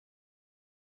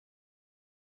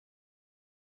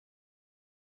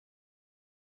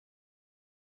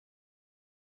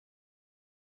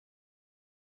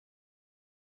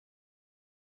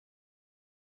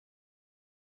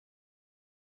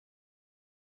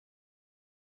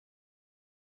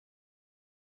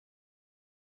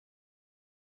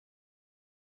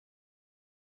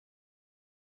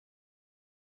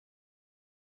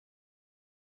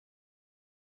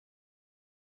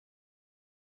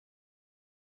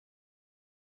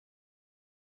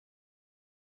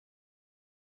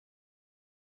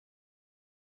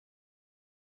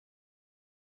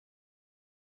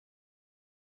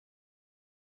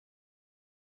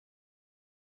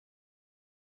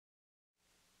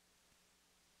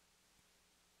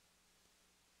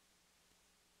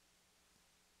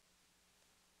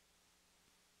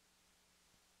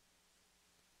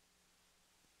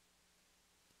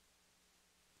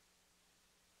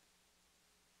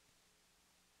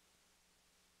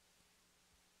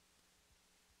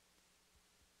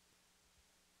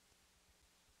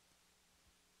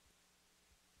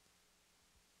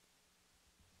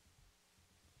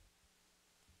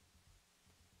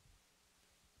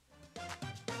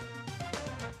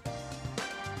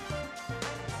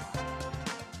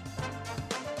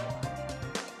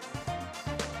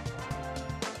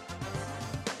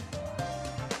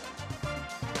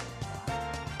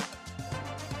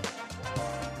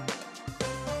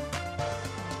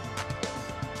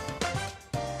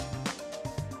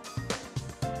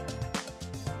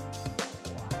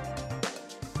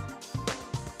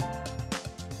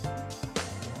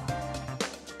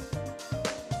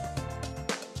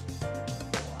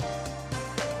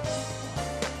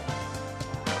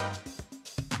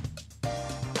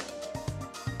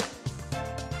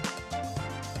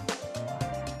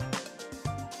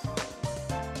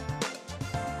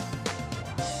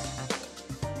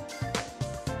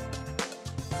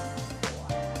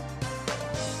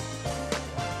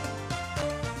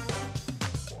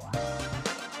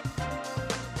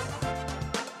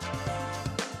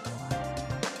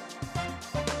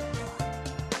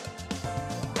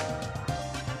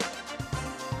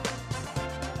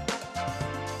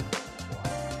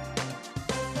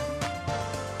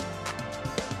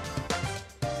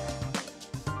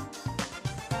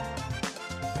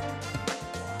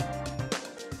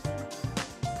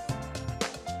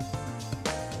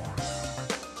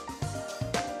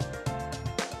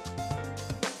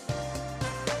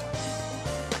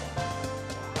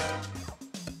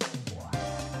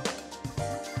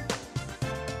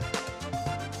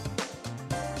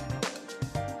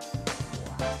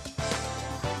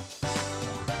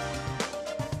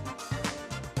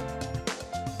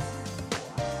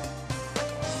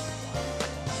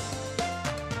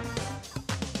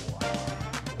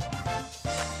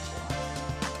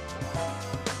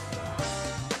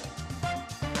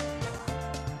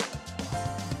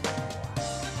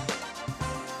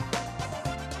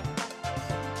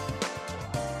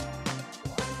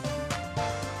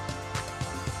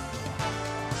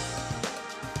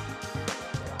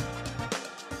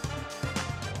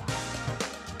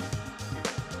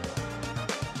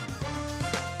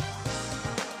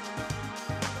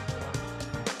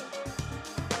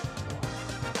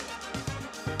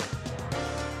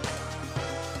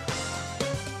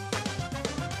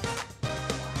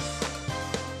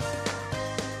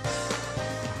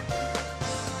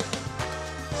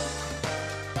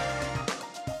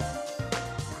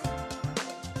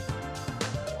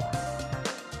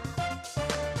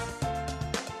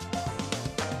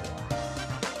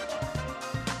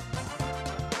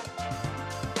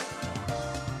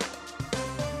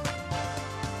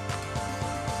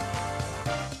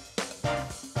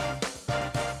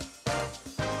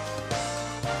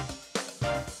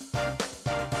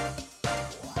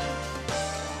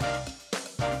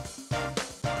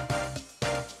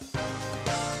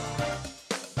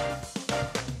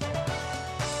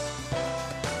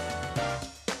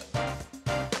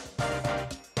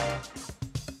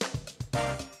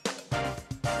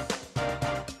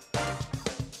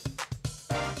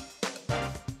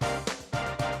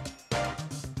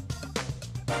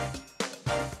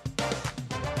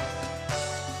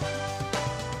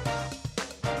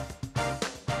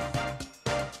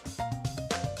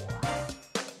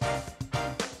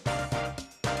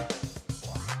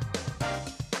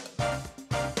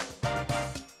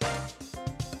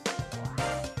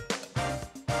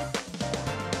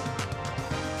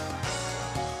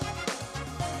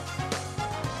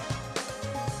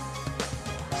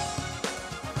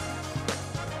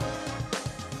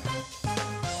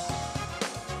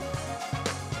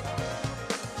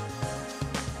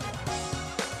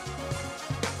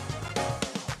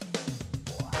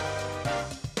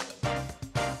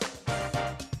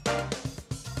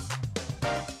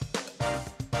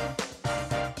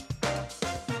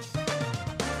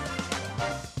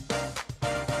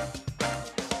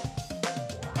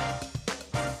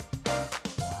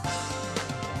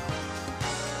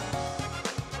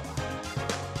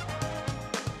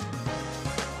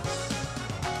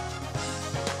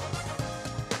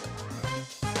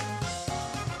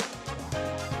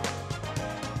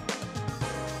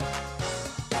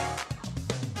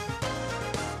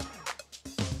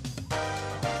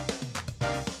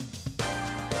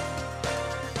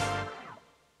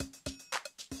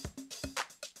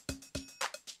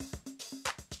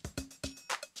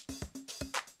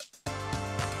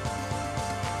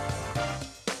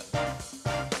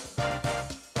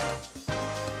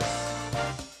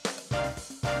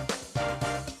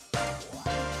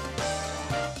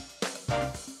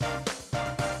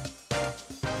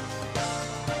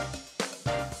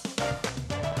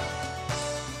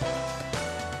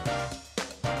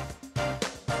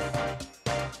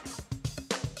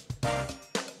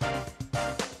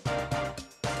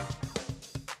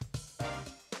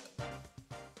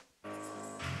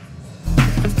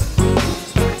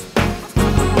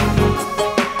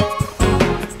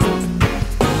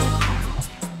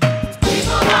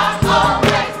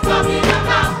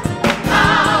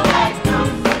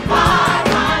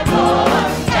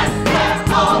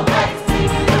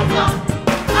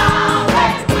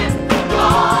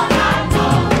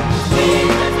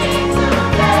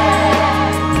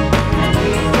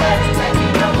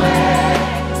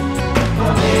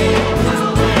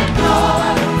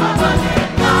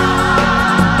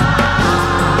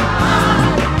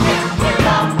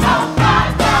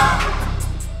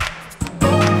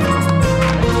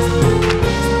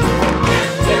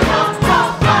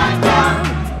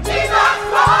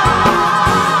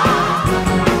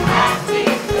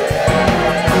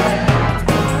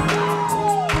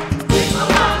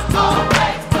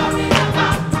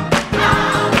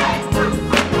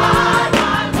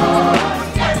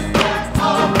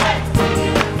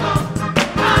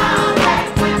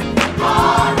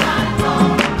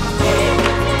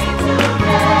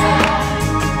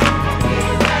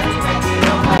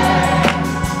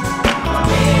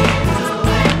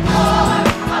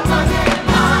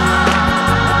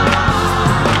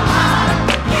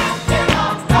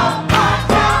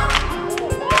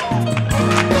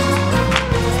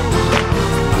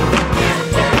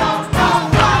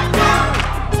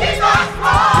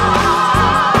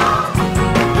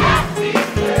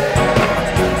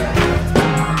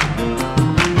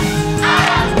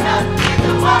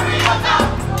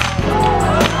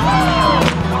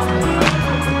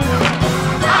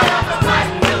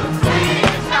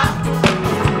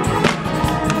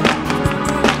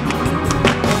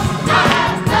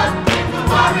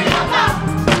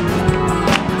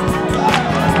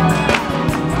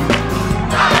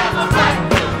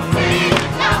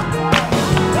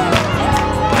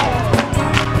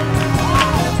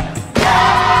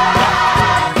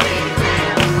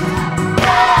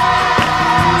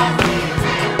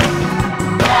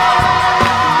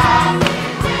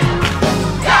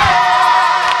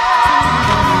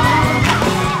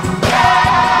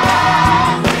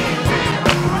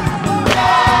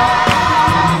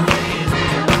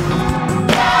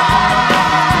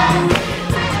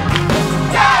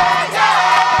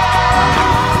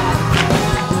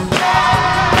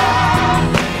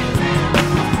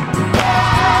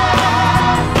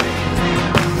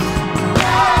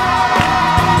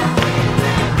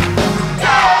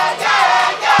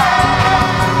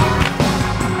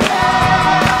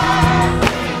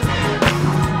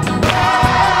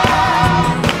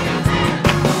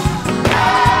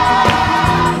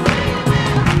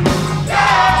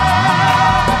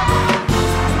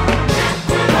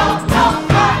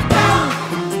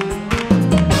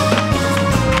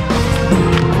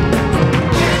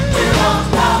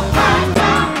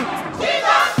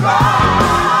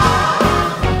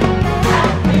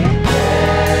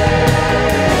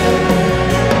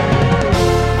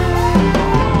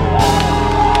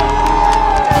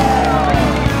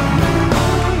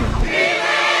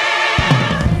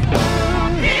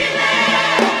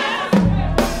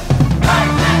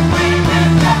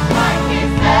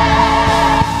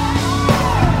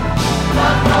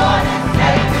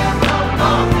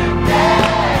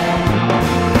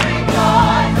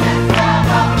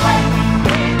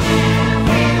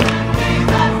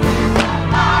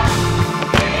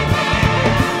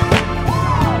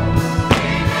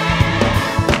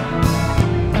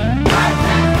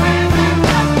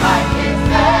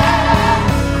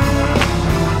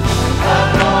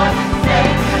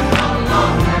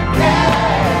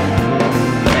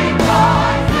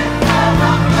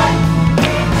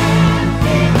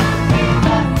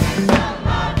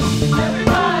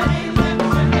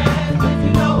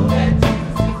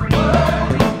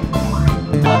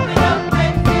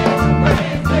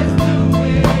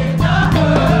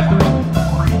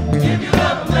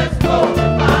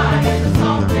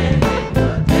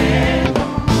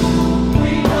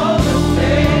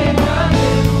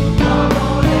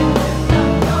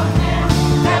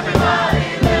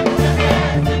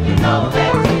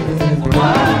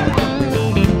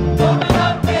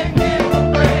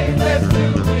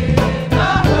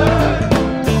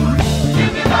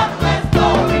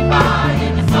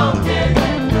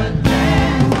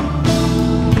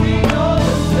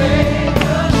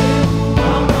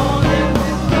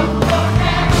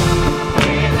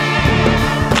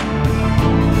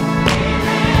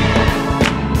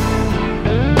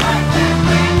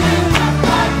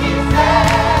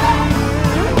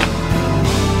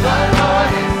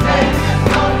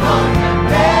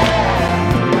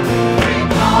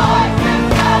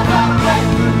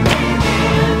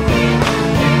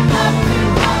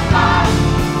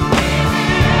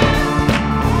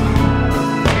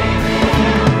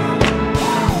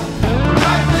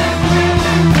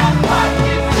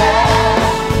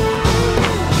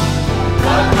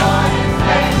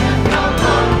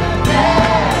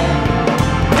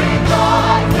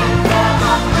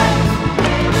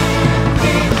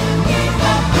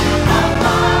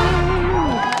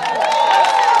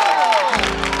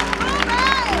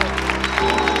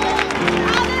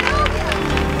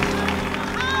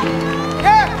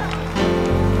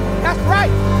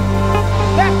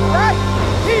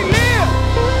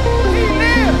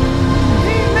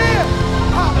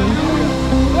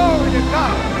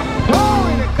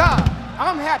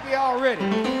happy already.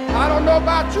 I don't know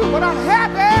about you, but I'm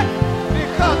happy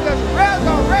because it's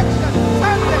Resurrection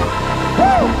Sunday.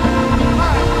 Woo!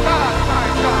 My God,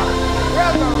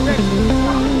 Resurrection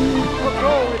Sunday. Oh,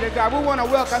 glory to God. We want to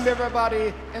welcome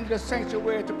everybody into the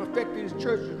sanctuary to perfect these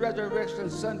churches. Resurrection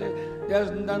Sunday.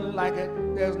 There's none like it.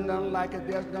 There's none like it.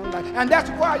 There's none like it. And that's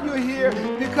why you're here,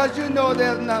 because you know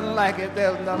there's none like it.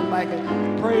 There's none like it.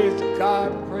 Praise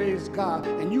God. Praise God.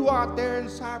 And you out there in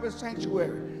Cyber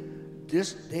Sanctuary,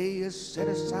 this day is set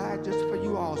aside just for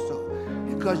you also,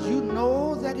 because you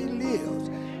know that he lives.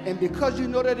 And because you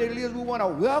know that he lives, we want to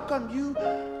welcome you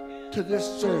to this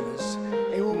service.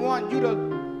 And we want you to,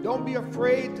 don't be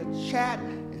afraid to chat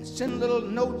and send little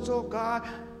notes, oh God,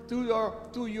 through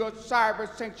your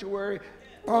Cyber Sanctuary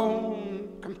phone,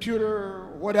 computer,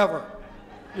 whatever,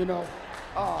 you know,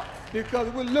 because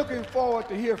we're looking forward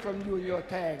to hear from you and your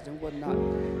tags and whatnot.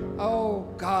 Oh,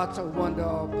 God's a wonder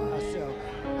all by himself.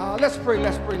 Let's pray,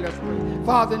 let's pray, let's pray.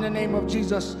 Father, in the name of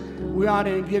Jesus, we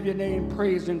honor and give your name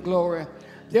praise and glory.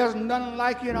 There's none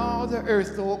like you in all the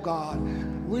earth, oh God.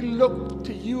 We look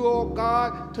to you, oh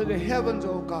God, to the heavens,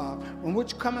 oh God, from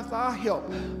which cometh our help.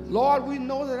 Lord, we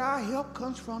know that our help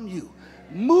comes from you.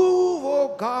 Move,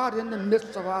 oh God, in the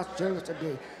midst of our service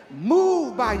today.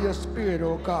 Move by your spirit,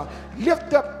 oh God.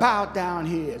 Lift up bowed down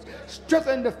heads.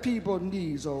 Strengthen the feeble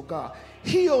knees, oh God.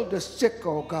 Heal the sick,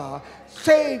 oh God.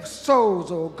 Save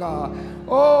souls, oh God.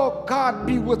 Oh God,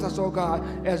 be with us, oh God,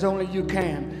 as only you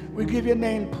can. We give your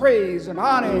name praise and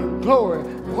honor and glory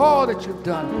for all that you've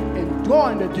done and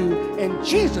going to do. In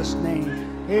Jesus' name,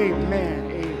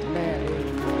 amen, amen,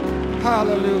 amen.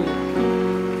 Hallelujah.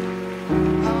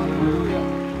 Hallelujah.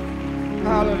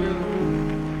 Hallelujah.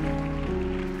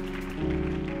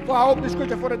 For our opening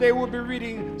scripture for today, we'll be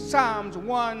reading Psalms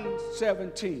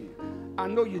 117. I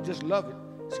know you just love it.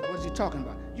 So what's he talking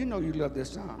about? You know you love this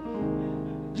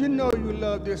psalm. You know you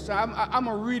love this psalm. I'm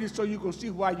going to read it so you can see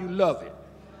why you love it.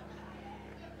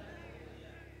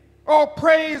 Oh,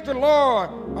 praise the Lord,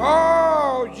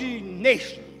 all ye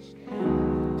nations.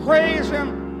 Praise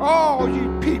him, all ye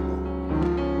people.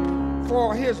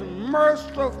 For his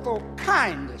merciful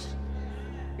kindness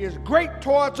is great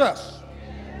towards us.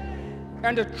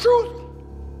 And the truth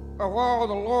of all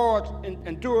the Lord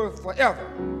endureth forever.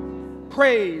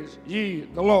 Praise ye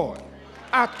the Lord.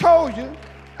 I told you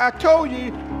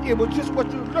it was just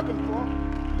what you were looking for.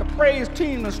 The praise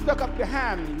team was stuck up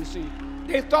behind me, you see.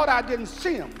 They thought I didn't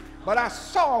see them, but I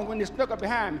saw them when they snuck up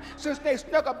behind me. Since they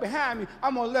snuck up behind me,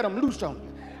 I'm going to let them loose on you.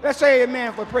 Let's say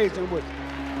amen for praising with you.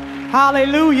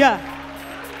 Hallelujah.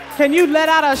 Can you let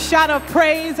out a shout of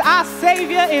praise? Our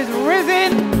Savior is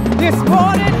risen this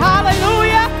morning.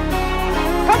 Hallelujah.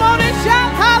 Come on and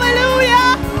shout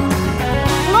hallelujah.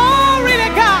 Glory to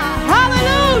God.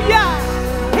 Hallelujah.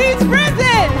 He's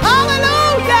risen.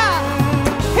 Hallelujah.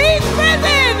 He's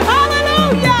risen.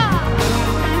 Hallelujah.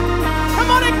 Come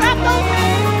on and clap those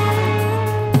hands.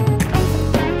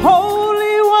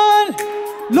 Holy One,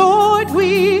 Lord,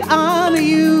 we honor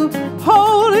you.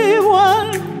 Holy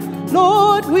One,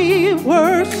 Lord, we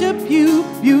worship you.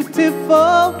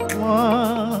 Beautiful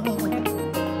One,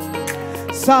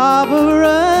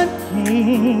 Sovereign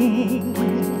King,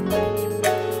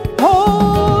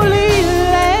 Holy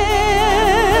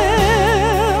Lamb.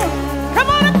 Come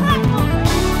on and clap.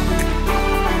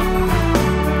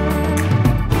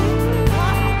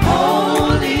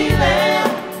 Holy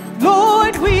Lamb,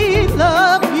 Lord, we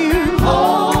love you.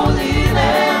 Holy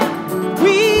Lamb,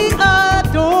 we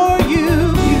adore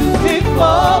you.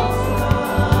 Beautiful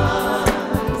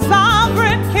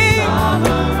Sovereign King,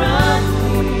 hallelujah.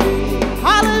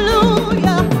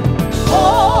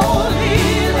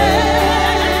 Holy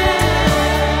Lamb.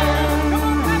 Come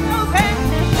on, clap those hands.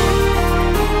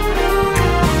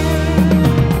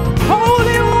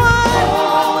 Holy One,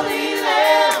 Holy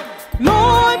Lamb,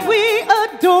 Lord, we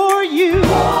adore you.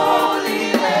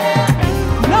 Holy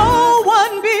Lamb, no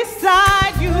one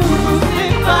beside you.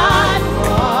 Crucified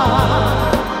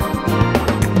One,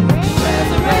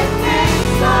 resurrected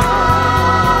Son.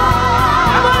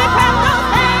 Come on and clap those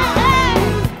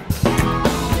hands.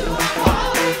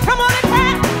 Come on and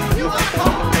clap. You are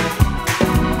holy.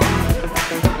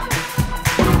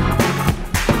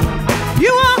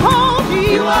 You are holy.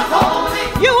 You are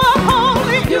holy. You are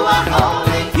holy. You are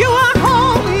holy. You are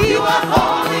holy. You are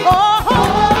holy. Oh,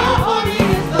 holy.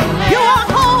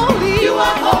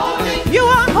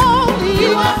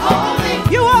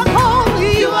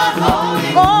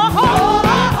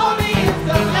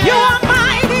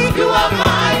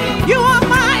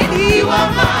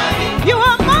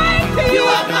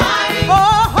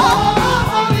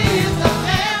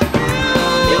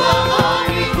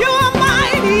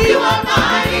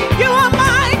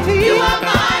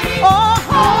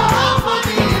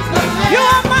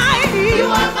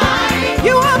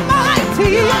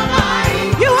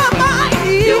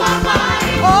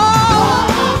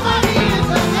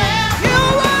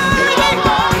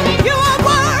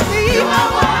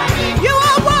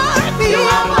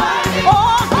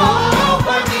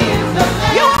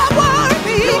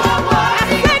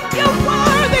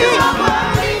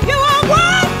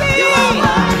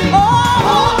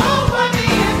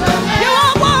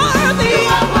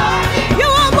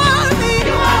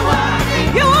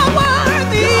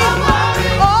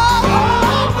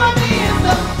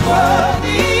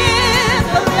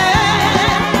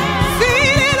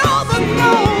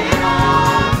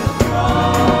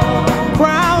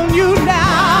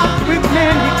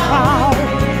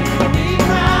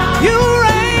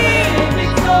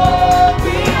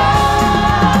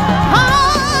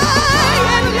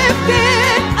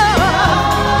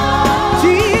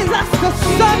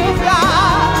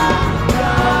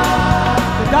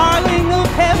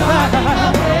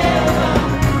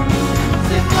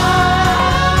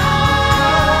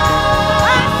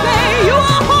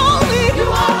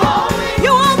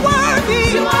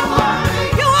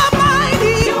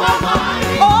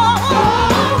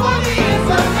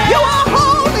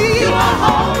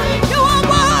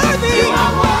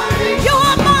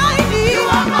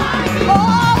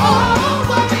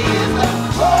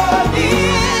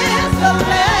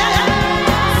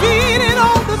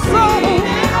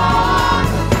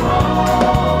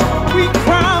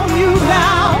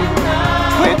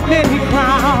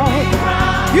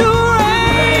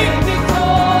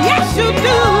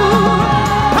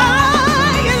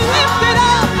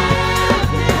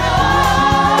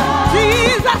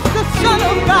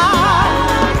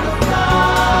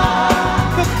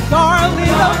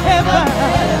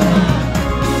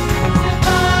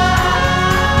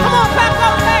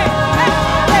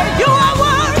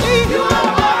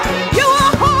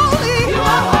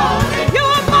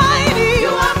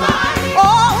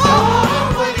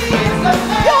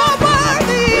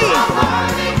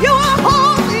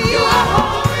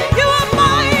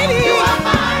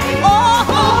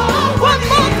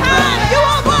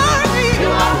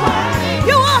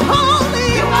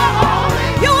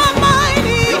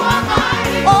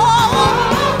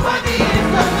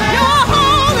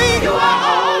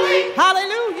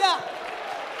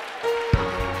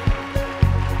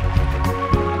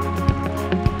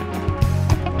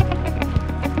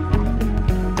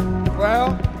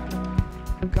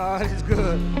 God is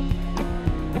good.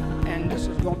 And this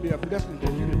is going to be a blessing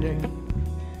to you today.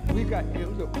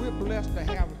 We're blessed to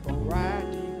have a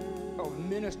variety of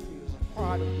ministries as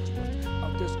part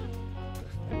of this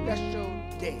special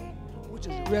day, which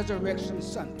is Resurrection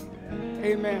Sunday.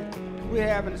 Amen. We're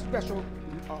having special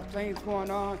things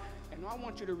going on, and I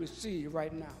want you to receive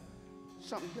right now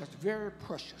something that's very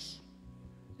precious.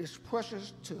 It's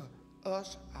precious to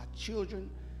us, our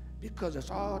children, because it's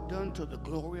all done to the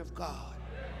glory of God.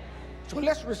 So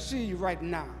let's receive right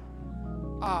now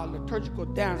our liturgical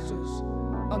dancers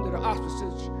under the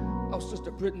auspices of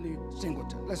Sister Brittany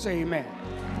Singleton. Let's say amen.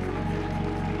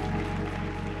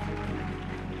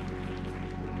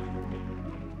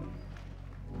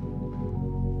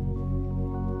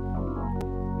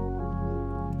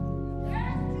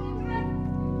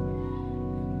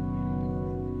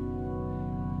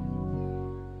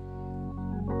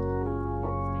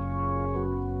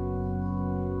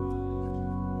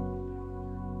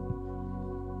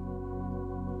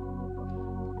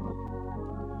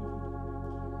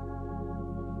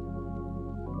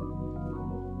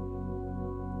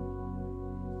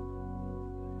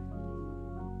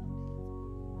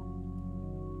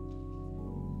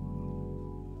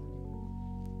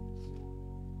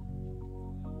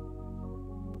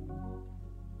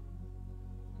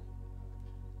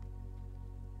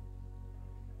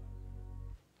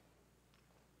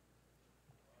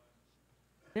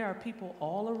 There are people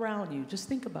all around you, just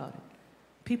think about it,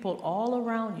 people all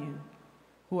around you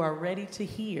who are ready to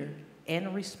hear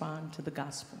and respond to the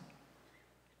gospel.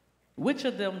 Which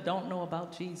of them don't know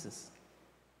about Jesus?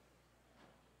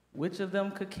 Which of them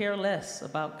could care less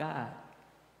about God?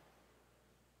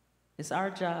 It's our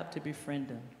job to befriend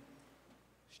them,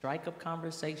 strike up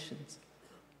conversations,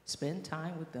 spend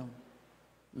time with them,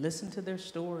 listen to their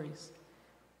stories,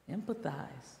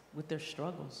 empathize with their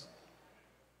struggles.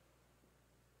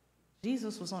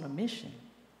 Jesus was on a mission.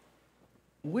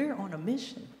 We're on a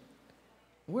mission.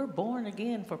 We're born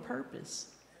again for purpose.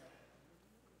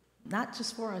 Not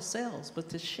just for ourselves, but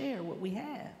to share what we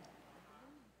have.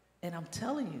 And I'm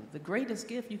telling you, the greatest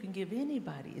gift you can give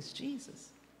anybody is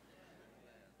Jesus.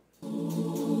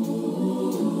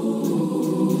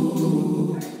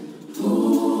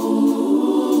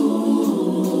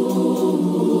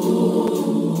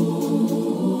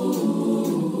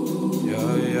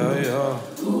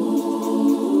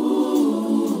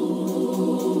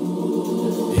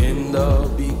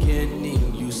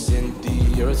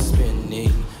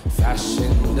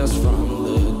 Fashioned us from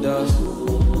the dust.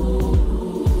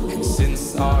 And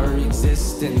since our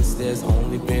existence, there's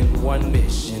only been one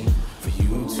mission: for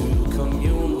you to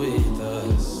commune with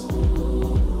us.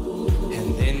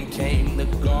 And then came the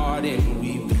garden,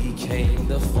 we became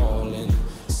the fallen.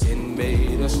 Sin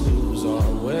made us lose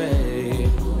our way.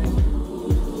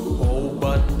 Oh,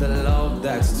 but the love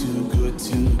that's too good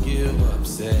to give up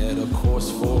set a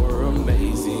course for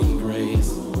amazing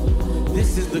grace.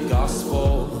 This is the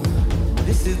gospel,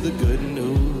 this is the good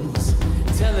news.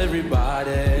 Tell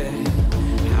everybody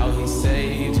how he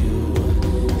saved you.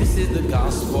 This is the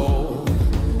gospel,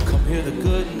 come hear the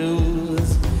good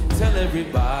news. Tell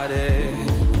everybody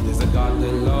there's a God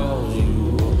that loves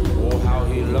you. Oh, how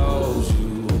he loves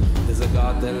you. There's a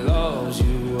God that loves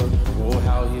you. Oh,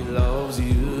 how he loves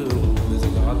you. There's a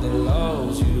God that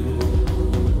loves you.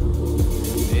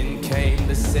 Then came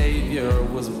the Savior,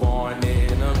 was born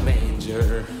in a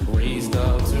manger, raised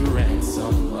up to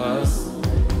ransom us,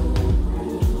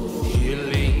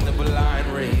 healing the blind,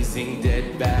 raising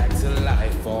dead back to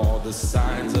life, all the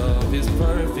signs of his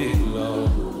perfect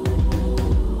love.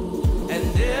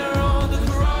 And there on the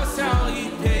cross, how he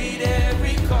paid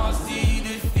every cost, he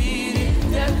defeated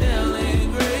death, hell,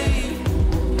 and grave.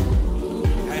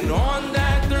 And on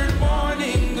that third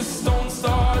morning, the stone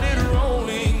started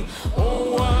rolling.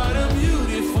 Oh, what a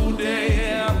beautiful day.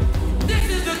 This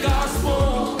is the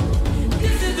gospel.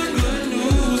 This is the good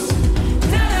news.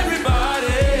 Tell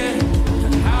everybody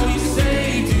how he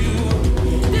saved you.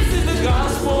 This is the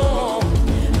gospel.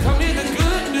 Come hear the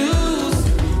good news.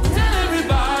 Tell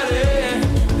everybody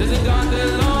there's a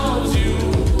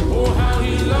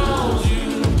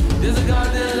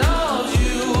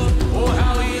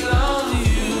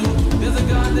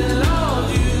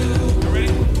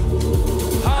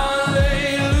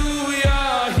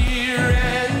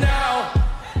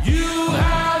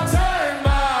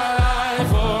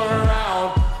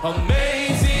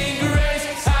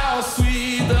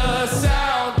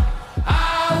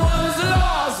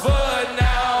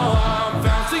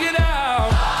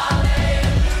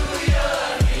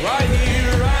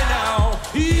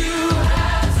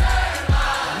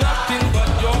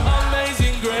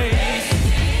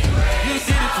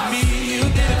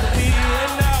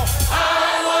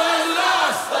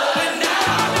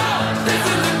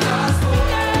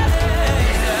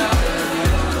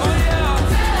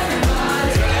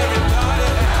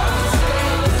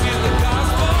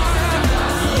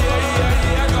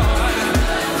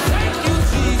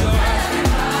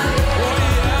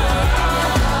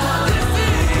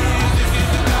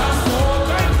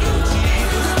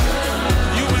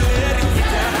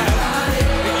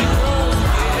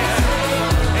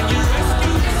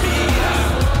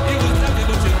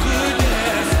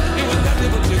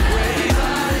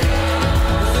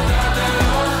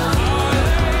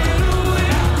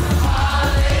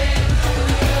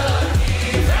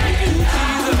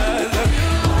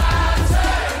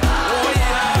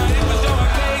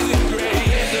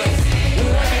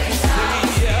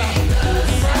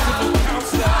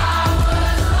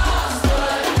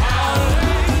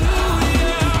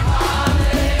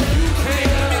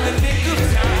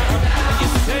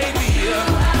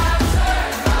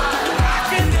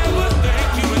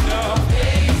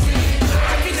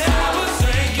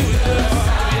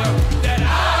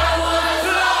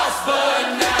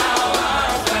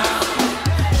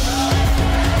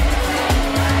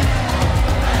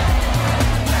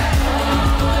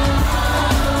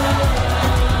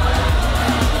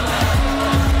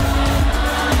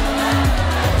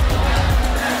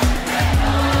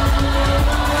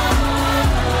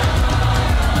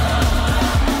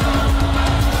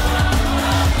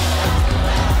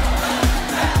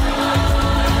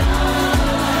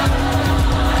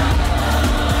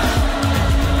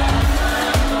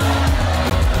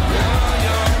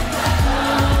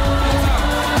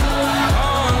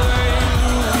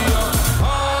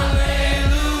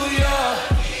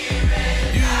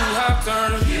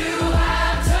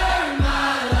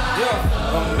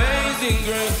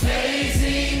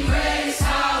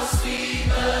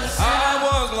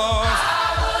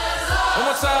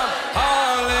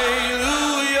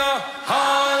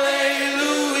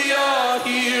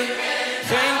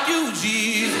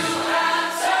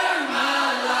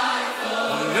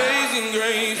Amazing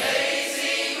grace.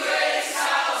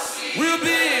 Real big,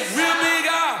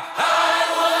 I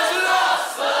was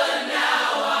lost, but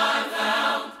now I'm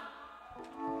found.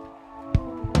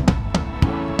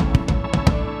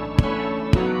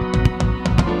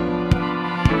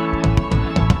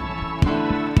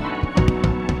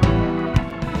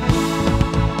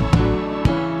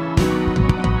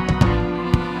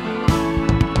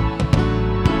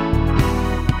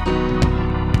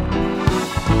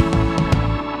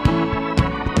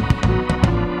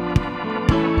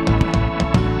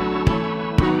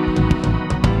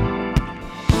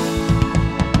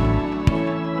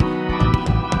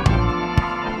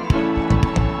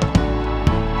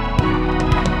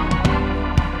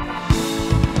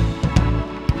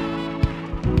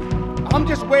 I'm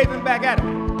just waving back at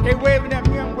them. They waving at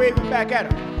me, I'm waving back at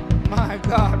them. My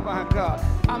God, my God.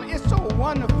 I mean, it's so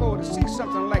wonderful to see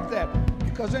something like that.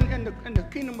 Because in the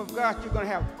kingdom of God, you're going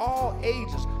to have all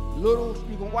ages. Little,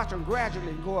 you can watch them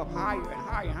gradually go up higher and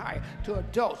higher and higher to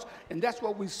adults. And that's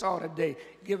what we saw today,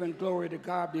 giving glory to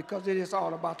God, because it is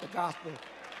all about the gospel.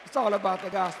 It's all about the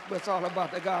gospel. It's all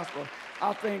about the gospel.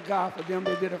 I thank God for them.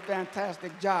 They did a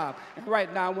fantastic job. And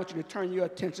right now, I want you to turn your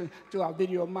attention to our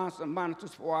video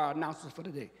monitors for our announcements for the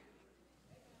day.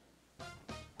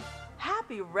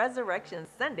 Happy Resurrection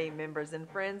Sunday, members and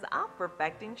friends of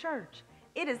Perfecting Church.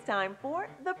 It is time for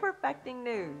the Perfecting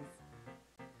News.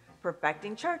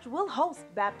 Perfecting Church will host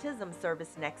baptism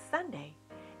service next Sunday.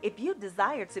 If you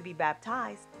desire to be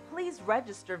baptized, please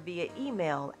register via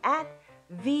email at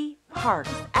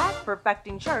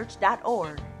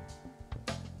vparks@perfectingchurch.org.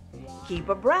 Keep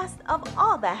abreast of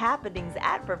all the happenings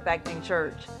at Perfecting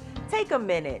Church. Take a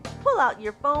minute, pull out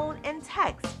your phone and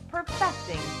text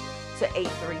Perfecting to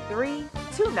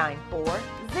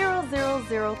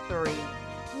 833-294-0003.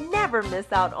 Never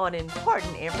miss out on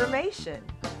important information.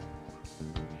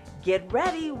 Get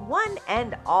ready, one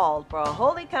and all, for a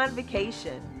holy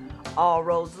convocation. All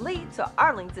roads lead to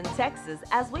Arlington, Texas,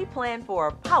 as we plan for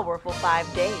a powerful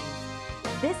 5 days.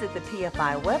 Visit the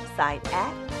PFI website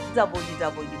at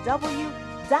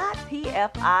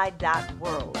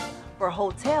www.pfi.world for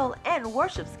hotel and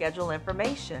worship schedule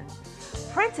information.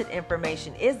 Printed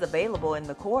information is available in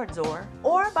the corridor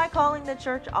or by calling the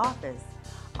church office.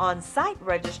 On-site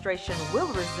registration will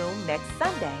resume next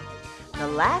Sunday. The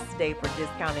last day for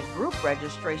discounted group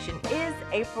registration is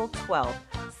April 12th,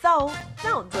 so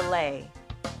don't delay.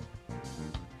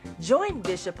 Join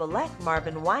Bishop-elect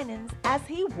Marvin Winans as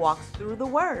he walks through the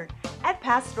Word at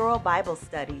Pastoral Bible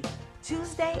Study,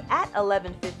 Tuesday at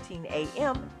 11:15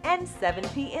 a.m. and 7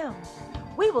 p.m.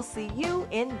 We will see you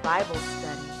in Bible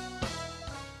study.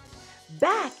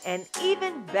 Back and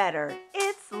even better,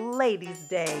 it's Ladies'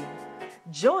 Day.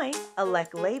 Join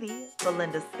Elect Lady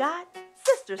Belinda Scott,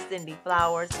 Sister Cindy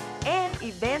Flowers, and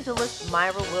Evangelist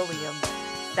Myra Williams,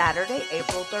 Saturday,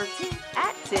 April 13th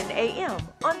at 10 a.m.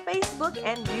 on Facebook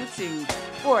and YouTube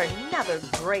for another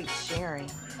great sharing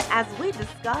as we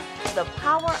discuss the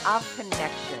power of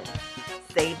connection.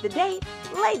 Save the date.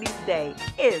 Ladies' Day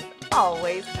is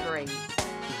always great.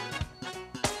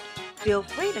 Feel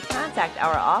free to contact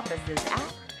our offices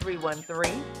at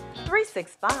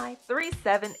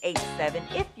 313-365-3787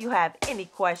 if you have any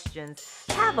questions.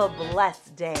 Have a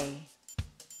blessed day.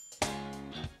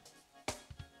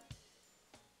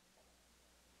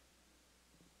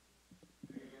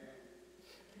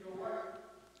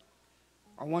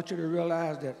 I want you to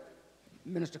realize that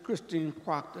Minister Christine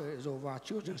Proctor is over our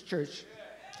children's church.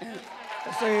 And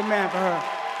let's say amen for her.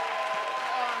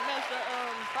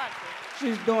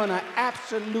 She's doing an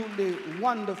absolutely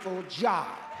wonderful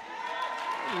job.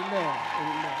 Amen.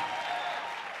 Amen.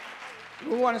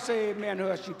 We want to say amen to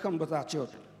her as she comes with our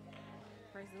children.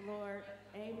 Praise the Lord.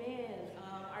 Amen.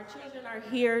 Our children are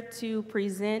here to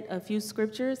present a few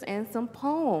scriptures and some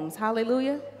poems.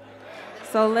 Hallelujah.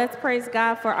 So let's praise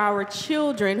God for our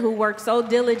children who work so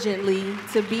diligently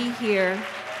to be here.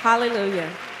 Hallelujah.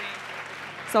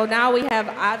 So now we have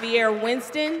Javier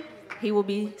Winston. He will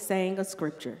be saying a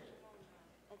scripture.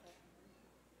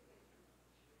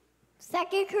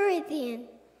 2 Corinthians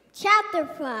chapter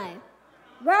 5,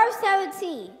 verse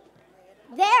 17.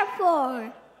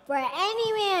 Therefore, for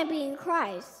any man be in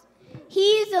Christ, he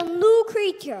is a new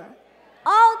creature.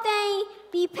 All things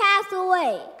be passed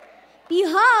away.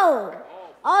 Behold,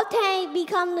 all things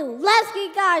become new. Let's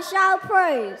give God a shout of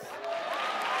praise.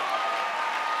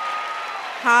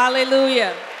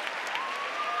 Hallelujah.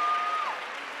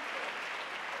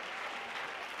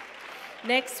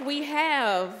 Next we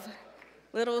have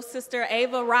little sister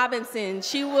Ava Robinson.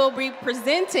 She will be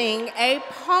presenting a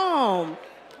poem.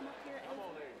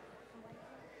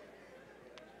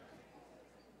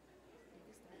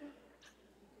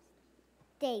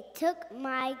 They took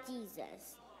my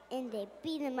Jesus, and they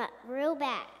beat him up real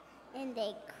bad, and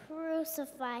they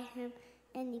crucified him,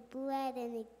 and he bled,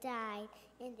 and he died,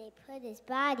 and they put his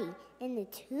body in the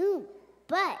tomb.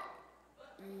 But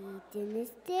he didn't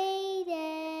stay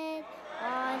dead.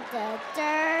 On the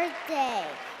third day,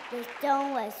 the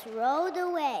stone was rolled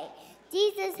away.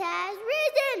 Jesus has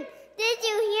risen. Did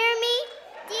you hear me?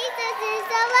 Jesus is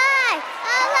alive,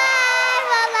 alive,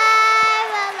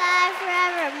 alive, alive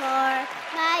forevermore.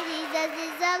 My Jesus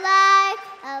is alive,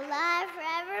 alive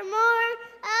forevermore.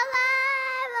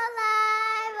 Alive,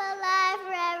 alive, alive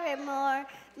forevermore.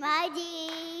 My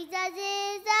Jesus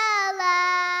is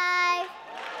alive.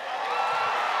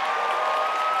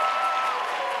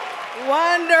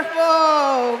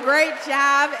 Wonderful. Great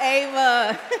job,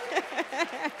 Ava.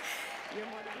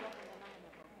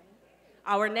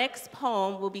 Our next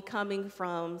poem will be coming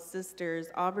from Sisters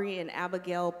Aubrey and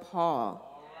Abigail Paul.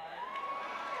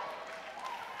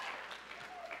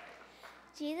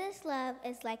 Jesus' love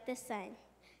is like the sun,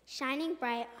 shining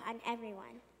bright on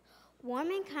everyone. Warm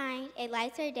and kind, it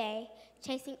lights our day,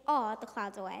 chasing all the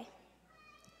clouds away.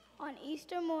 On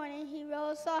Easter morning, he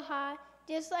rose so high,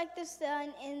 just like the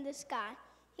sun in the sky.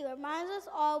 He reminds us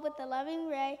all with a loving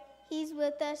ray, he's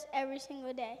with us every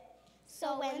single day.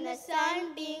 So when the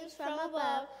sun beams from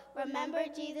above, remember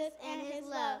Jesus and his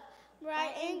love.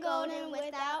 Bright and golden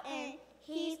without end,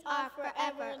 he's our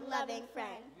forever loving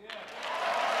friend.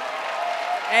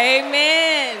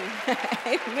 Amen.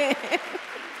 Amen.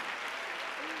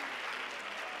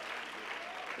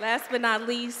 Last but not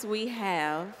least, we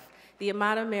have the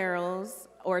Amata Merrills,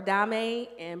 Ordame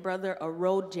and Brother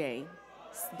Aroje,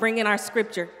 bringing our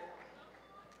scripture.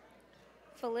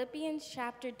 Philippians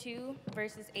chapter 2,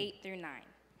 verses 8 through 9.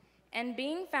 And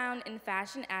being found in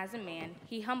fashion as a man,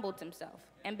 he humbled himself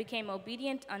and became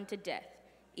obedient unto death,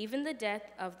 even the death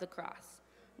of the cross.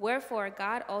 Wherefore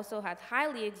God also hath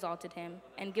highly exalted him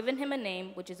and given him a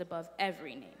name which is above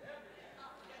every name.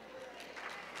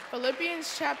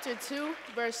 Philippians chapter 2,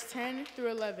 verse 10 through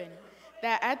 11.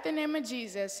 That at the name of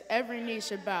Jesus, every knee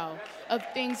should bow, of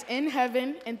things in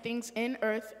heaven and things in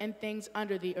earth and things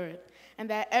under the earth, and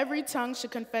that every tongue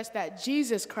should confess that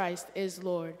Jesus Christ is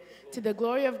Lord, to the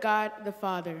glory of God the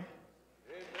Father.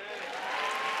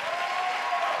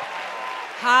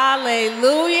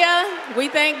 Hallelujah. We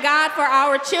thank God for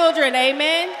our children.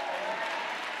 Amen.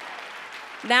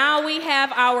 Now we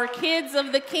have our Kids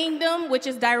of the Kingdom, which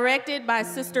is directed by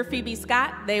Sister Phoebe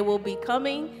Scott. They will be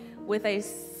coming with a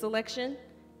selection.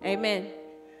 Amen.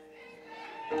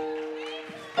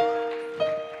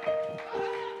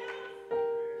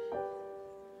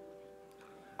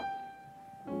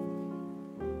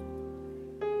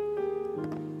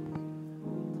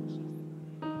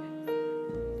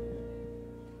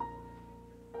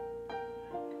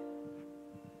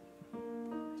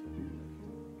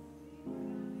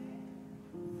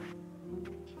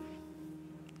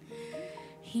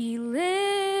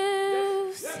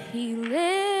 He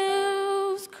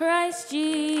lives, Christ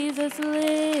Jesus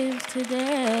lives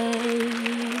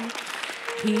today.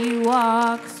 He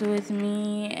walks with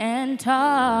me and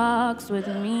talks with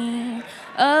me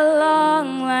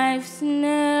along life's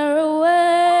narrow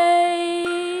way.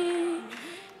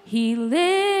 He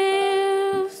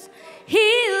lives,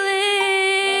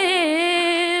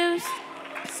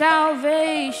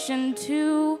 salvation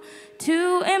to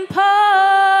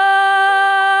impart.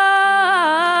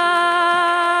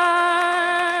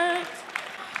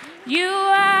 You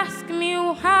ask me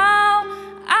how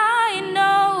I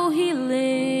know he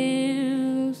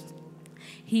lives.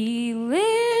 He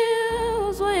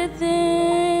lives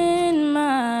within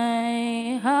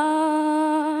my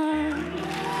heart.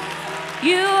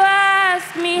 You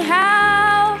ask me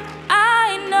how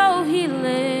I know he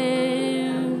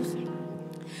lives.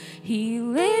 He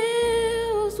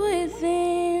lives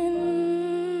within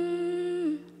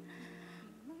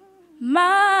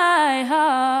my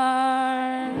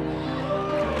heart.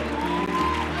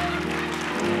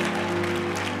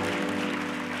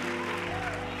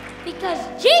 Because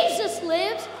Jesus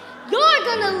lives, you're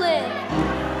gonna live.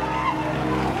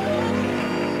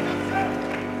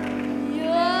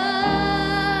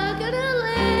 You're gonna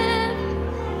live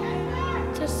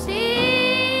to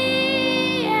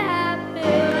see it happen.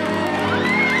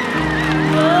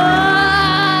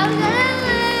 You're gonna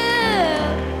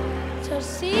live to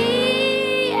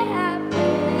see it happen.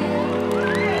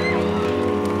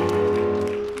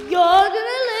 You're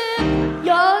gonna live,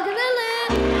 you're gonna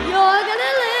live, you're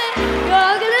gonna live,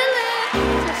 you're gonna live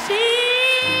to see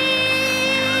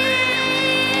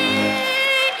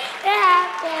it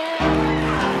happen.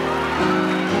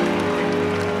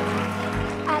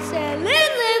 I said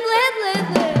live, live, live, live,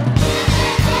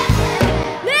 live.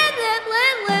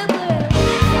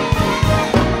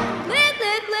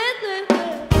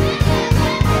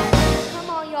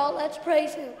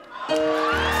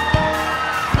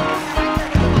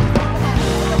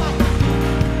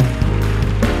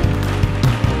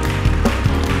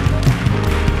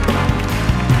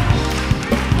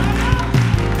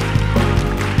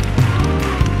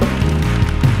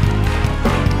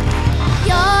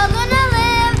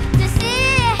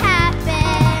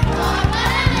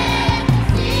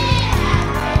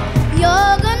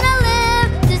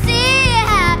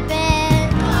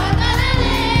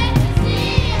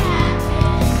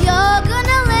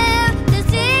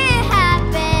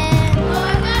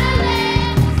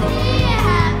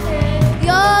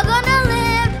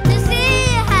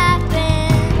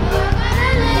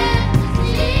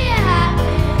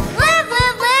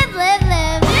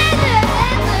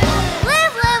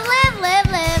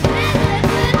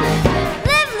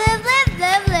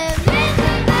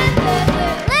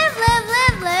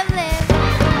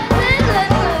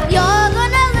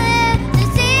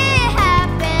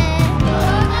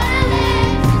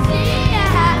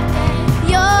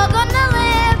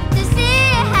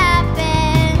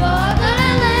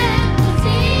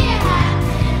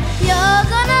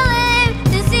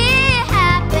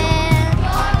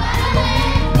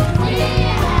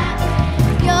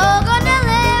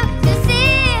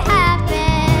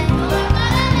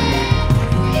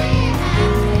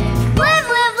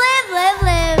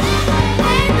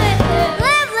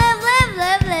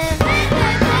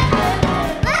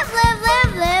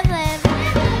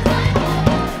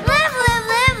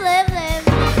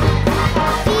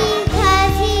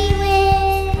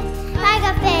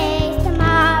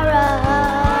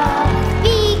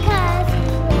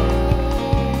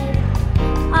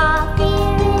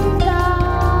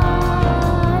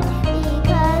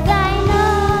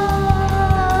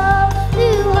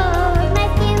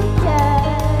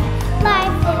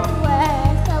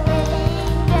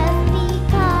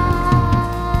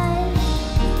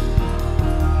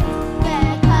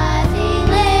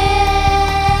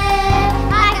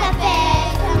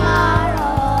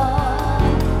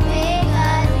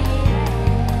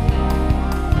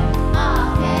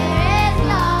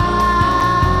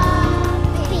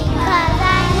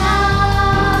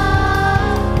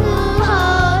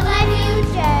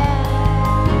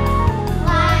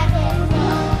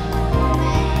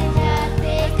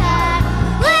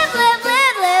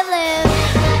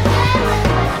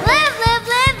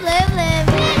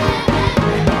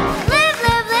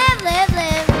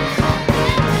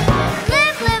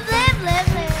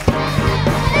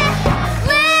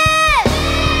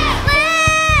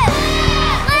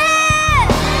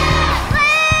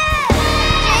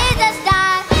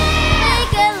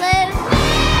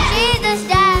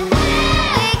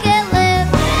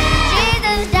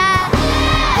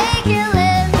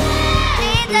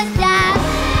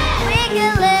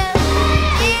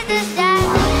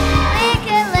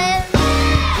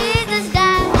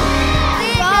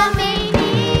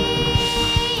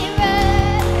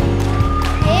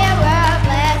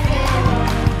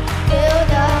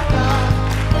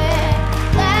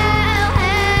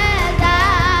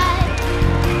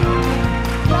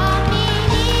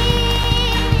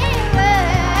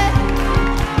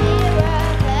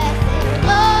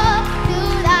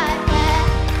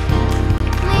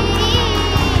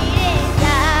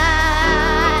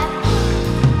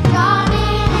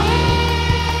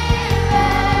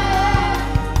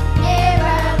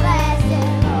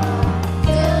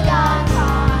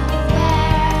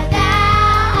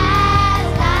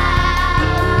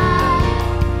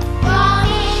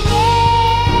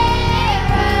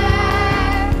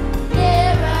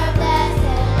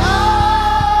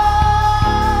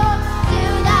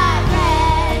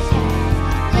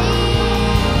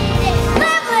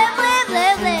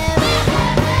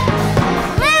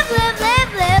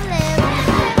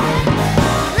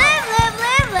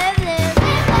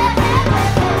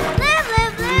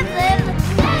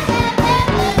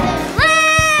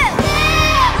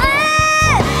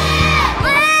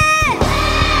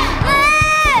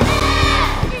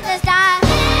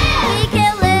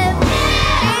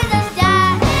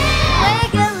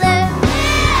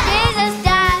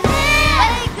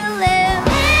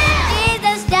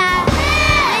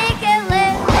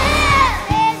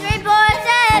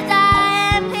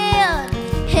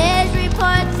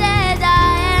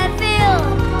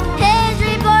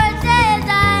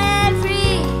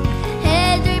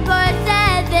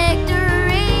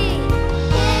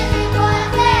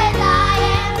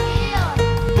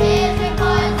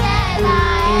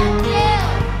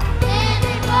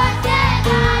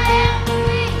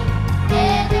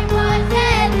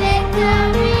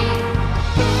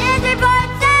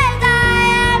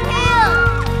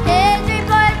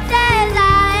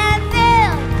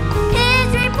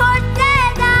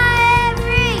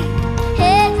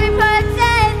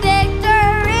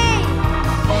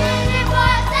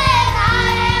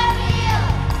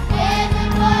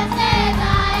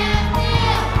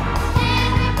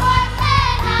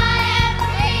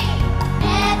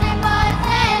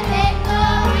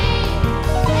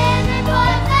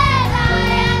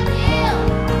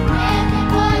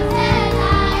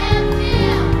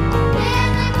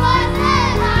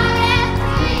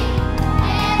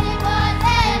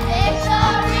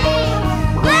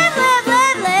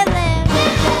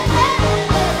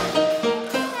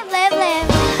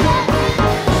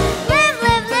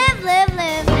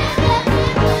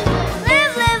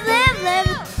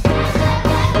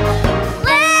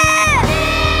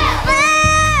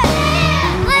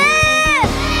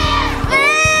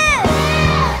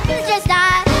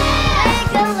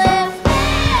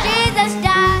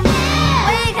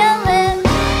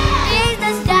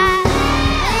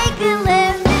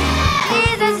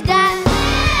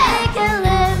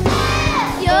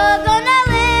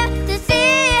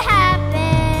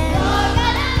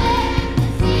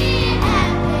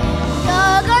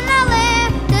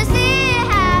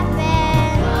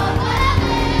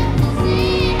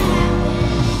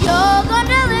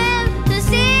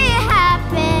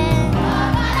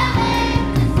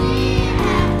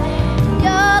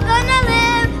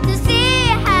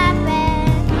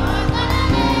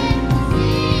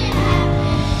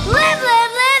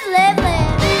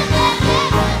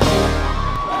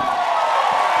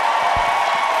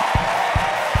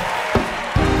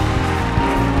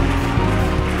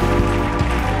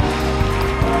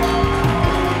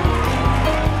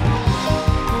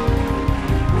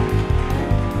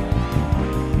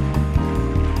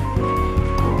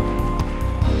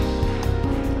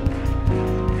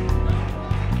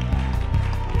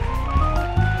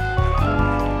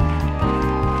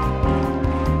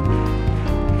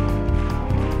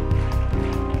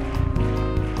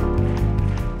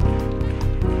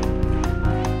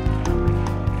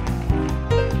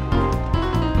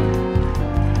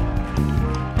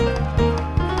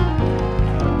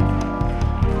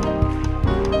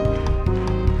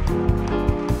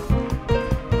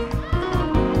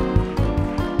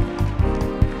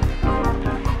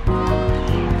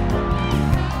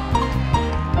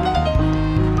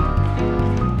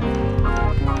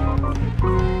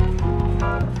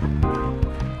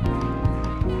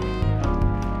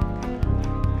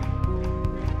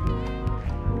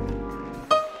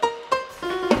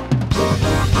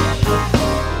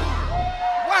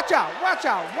 Watch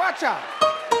out, watch out.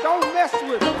 Don't mess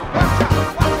with me. Watch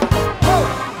out, watch out. Oh,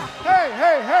 hey,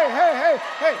 hey, hey, hey, hey,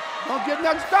 hey. Don't get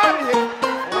nothing started here.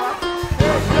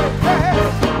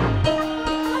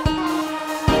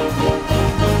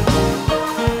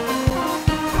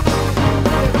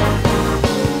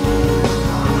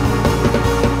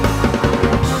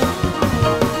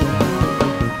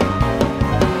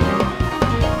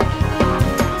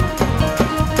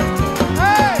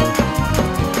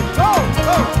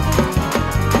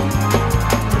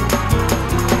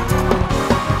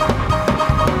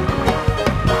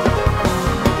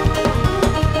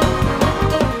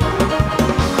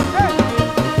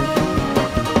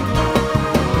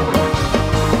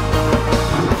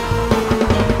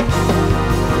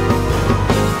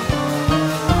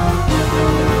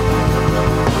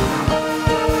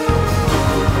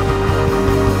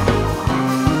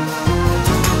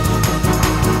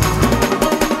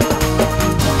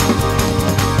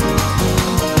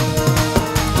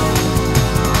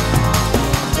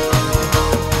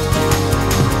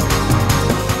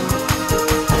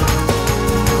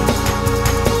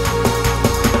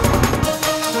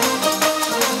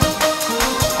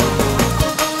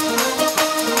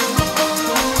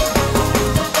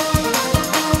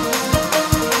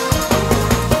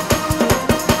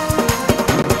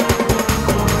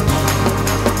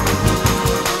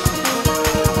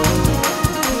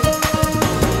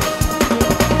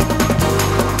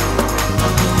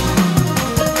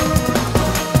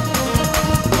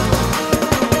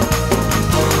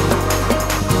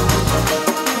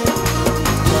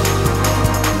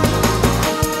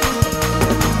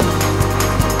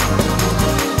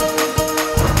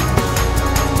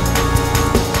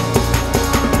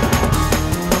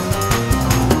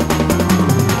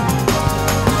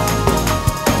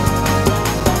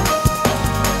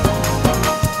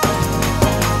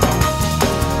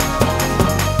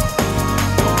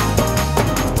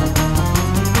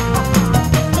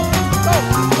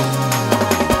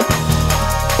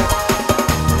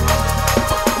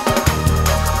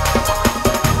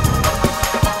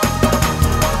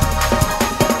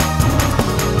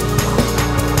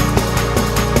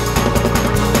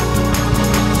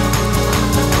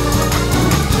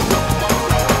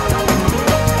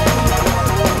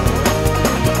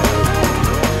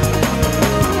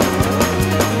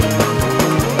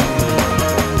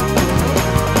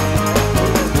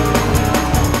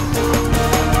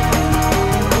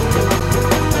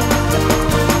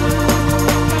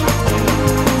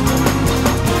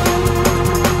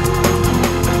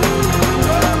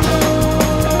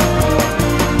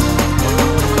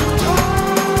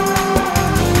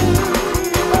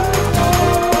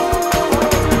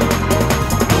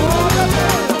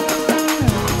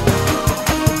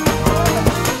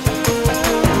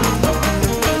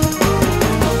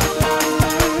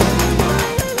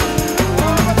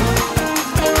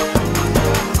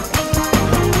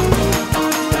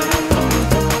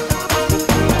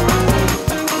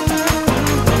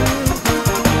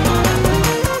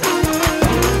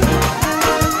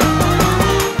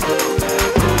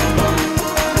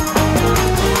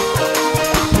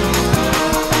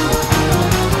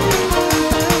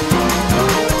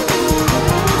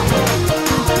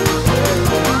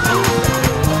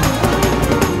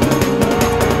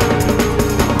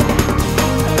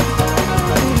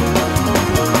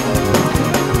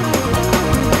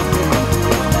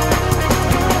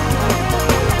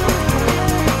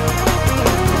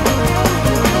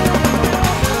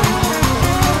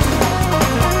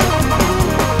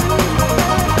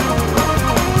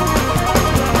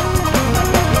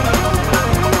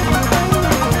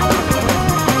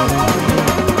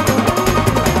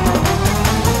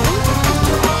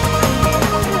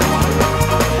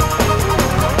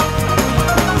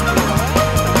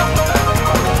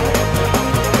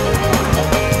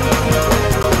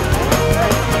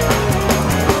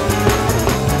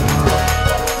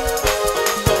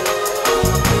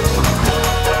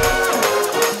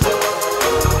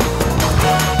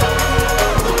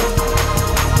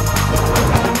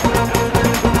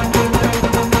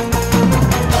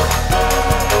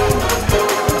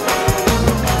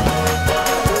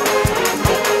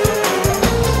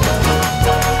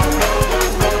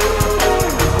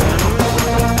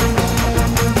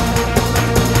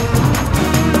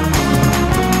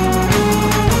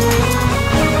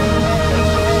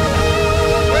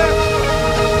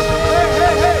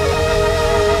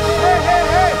 Hey, hey,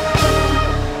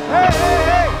 hey,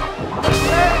 hey.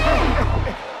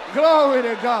 Glory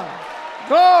to God.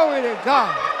 Glory to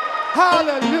God.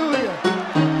 Hallelujah.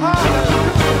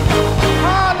 Hallelujah.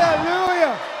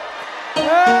 Hallelujah.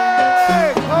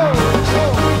 Hey, glory,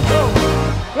 glory, glory.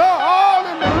 Glory all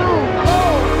in the room.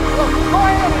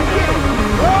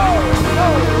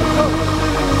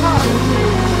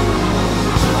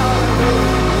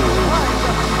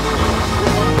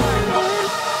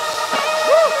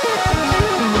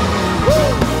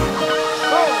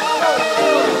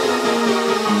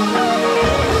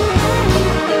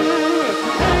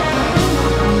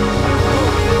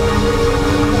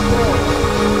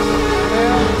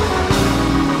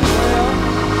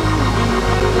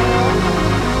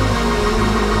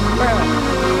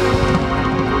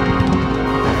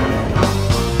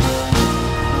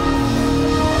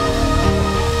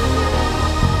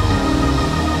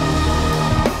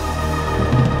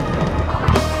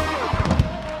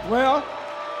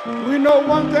 know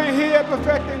one thing here at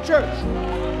Perfecting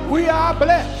Church. We are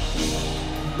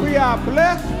blessed. We are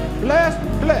blessed,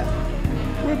 blessed,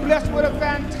 blessed. We're blessed with a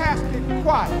fantastic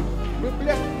choir. We're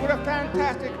blessed with a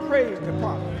fantastic praise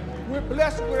department. We're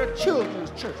blessed with a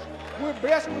children's church. We're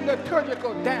blessed with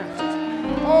liturgical dances.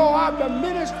 Oh, the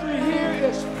ministry here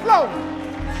is flowing.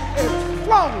 It's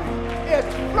flowing.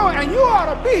 It's flowing. And you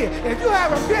ought to be here. If you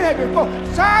haven't been here before,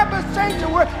 Cyber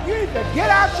Sanctuary, you need to get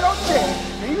out your chair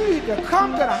and you need to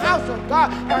come to the house of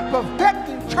God, and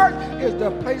Perfecting Church is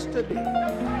the place to be.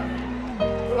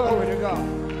 Glory to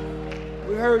God.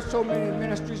 We heard so many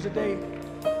ministries today,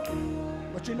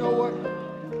 but you know what?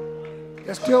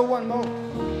 There's still one more.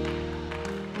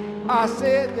 I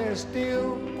said there's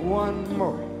still one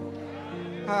more.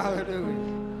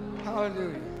 Hallelujah.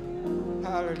 Hallelujah.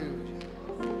 Hallelujah.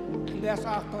 And that's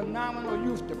our phenomenal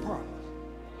youth department.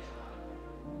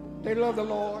 They love the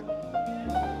Lord.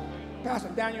 Pastor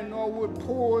Daniel Norwood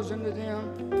pours into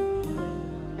them.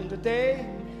 And today,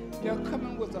 they're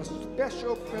coming with a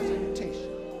special presentation.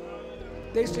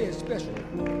 They say it's special.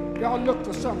 Y'all look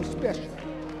for something special.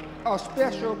 A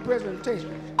special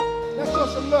presentation. Let's show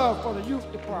some love for the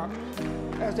youth department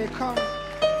as they come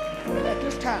at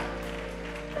this time.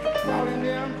 Following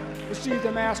them, receive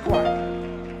the mass choir.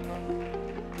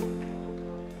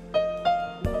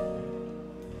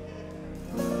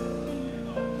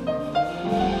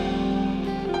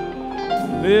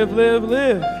 Live, live,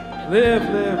 live. Live,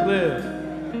 live,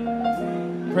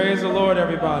 live. Praise the Lord,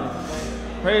 everybody.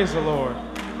 Praise the Lord.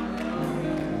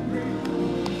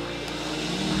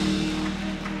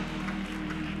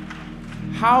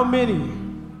 How many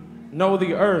know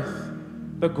the earth,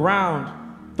 the ground,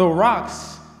 the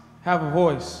rocks have a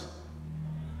voice?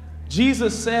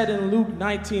 Jesus said in Luke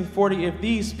 19:40, if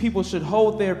these people should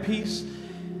hold their peace,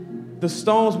 the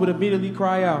stones would immediately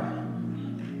cry out.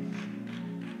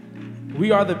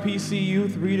 We are the PC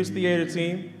Youth Readers Theater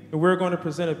team, and we're going to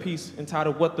present a piece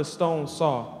entitled What the Stones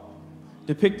Saw,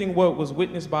 depicting what was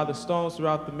witnessed by the stones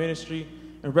throughout the ministry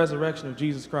and resurrection of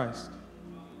Jesus Christ.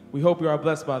 We hope you are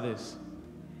blessed by this.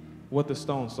 What the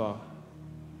stones saw.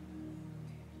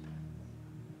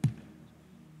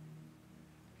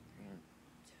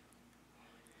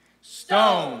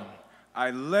 Stone,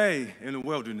 I lay in the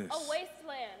wilderness. A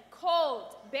wasteland,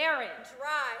 cold, barren,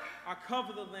 dry. I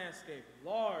cover the landscape,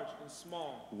 large and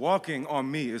small. Walking on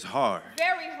me is hard.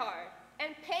 Very hard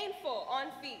and painful on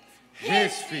feet.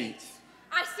 His feet.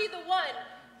 I see the one,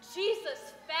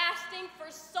 Jesus, fasting for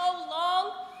so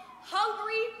long,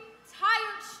 hungry,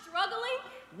 tired, struggling.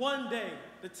 One day,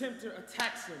 the tempter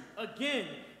attacks him again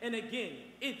and again.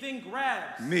 It then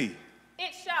grabs me.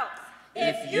 It shouts,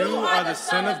 if you are the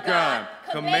Son of God,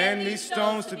 command these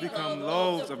stones to become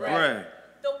loaves of bread.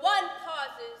 The one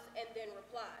pauses and then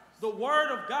replies. The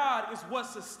word of God is what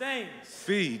sustains,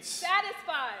 feeds,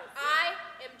 satisfies. I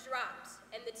am dropped,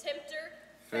 and the tempter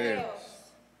fails.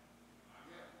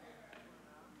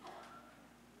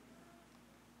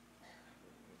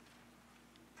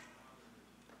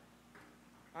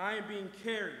 I am being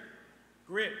carried,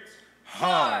 gripped,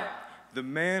 hard. The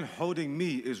man holding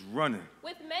me is running.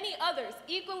 With many others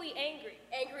equally angry.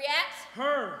 Angry at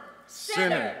her,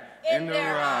 sinner in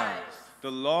their eyes. The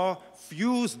law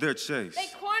fuels their chase. They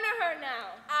corner her now.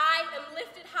 I am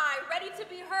lifted high, ready to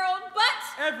be hurled,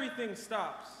 but everything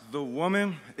stops. The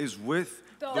woman is with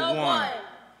the one.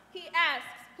 He asks,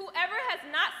 whoever has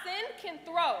not sinned can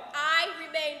throw. I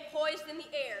remain poised in the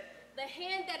air. The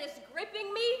hand that is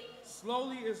gripping me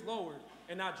slowly is lowered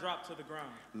and not dropped to the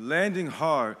ground. Landing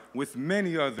hard with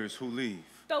many others who leave.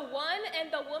 The one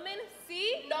and the woman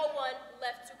see no one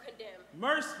left to condemn.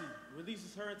 Mercy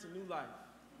releases her into new life.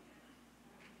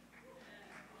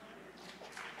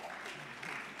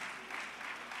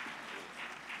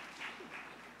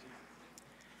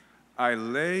 I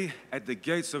lay at the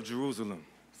gates of Jerusalem.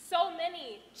 So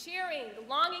many cheering,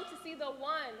 longing to see the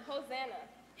one, Hosanna.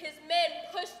 His men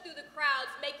push through the crowds,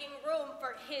 making room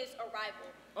for his arrival.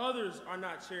 Others are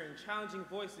not cheering, challenging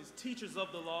voices, teachers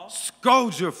of the law.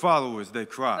 Scold your followers, they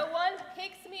cry. The one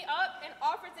picks me up and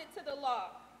offers it to the law.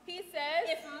 He says,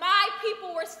 if my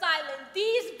people were silent,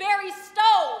 these very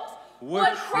stones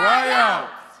would cry out.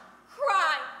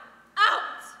 Cry out.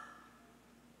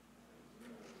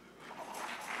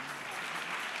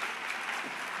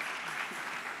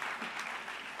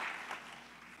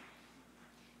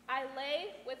 I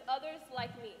lay with others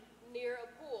like me, near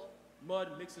a pool. Mud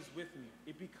mixes with me.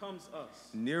 It becomes us.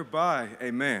 Nearby, a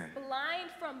man.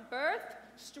 Blind from birth,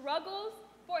 struggles,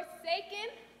 forsaken,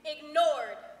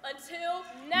 ignored, until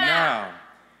now.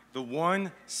 The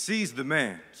one sees the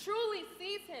man. Truly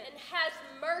sees him and has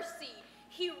mercy.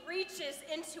 He reaches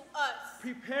into us,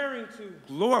 preparing to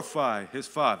glorify his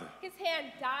Father. His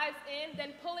hand dives in,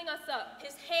 then pulling us up.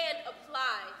 His hand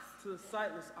applies to the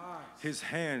sightless eyes. His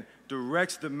hand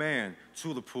directs the man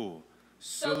to the pool.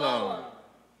 Siloam.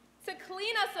 To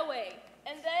clean us away,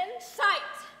 and then sight.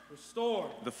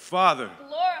 Restore. The Father.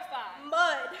 Glorify.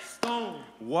 Mud. Stone.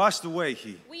 Washed away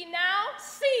he. We now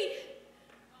see.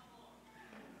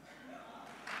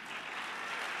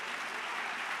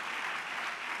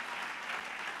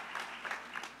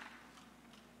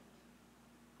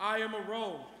 I am a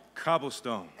road.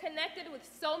 Cobblestone. Connected with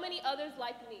so many others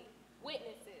like me,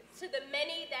 witnesses to the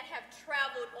many that have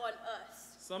traveled on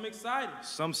us. Some excited.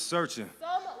 Some searching.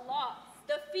 Some lost.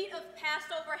 The feet of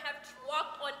Passover have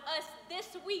walked on us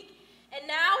this week, and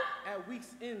now at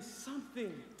week's end,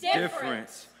 something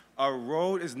different. Our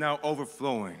road is now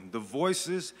overflowing. The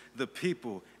voices, the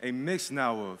people, a mix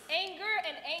now of anger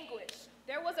and anguish.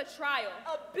 There was a trial,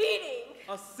 a beating,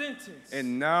 a sentence,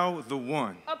 and now the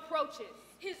one approaches.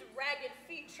 His ragged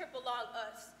feet trip along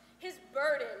us. His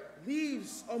burden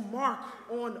leaves a mark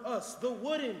on us, the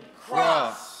wooden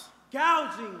cross,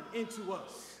 gouging into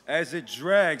us. As it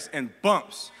drags and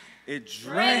bumps, it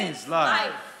drains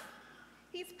life.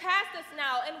 He's past us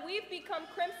now, and we've become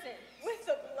crimson with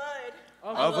the blood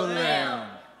of a lamb.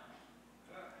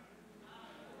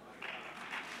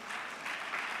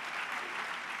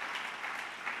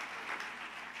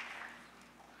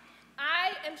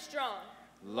 I am strong,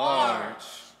 large,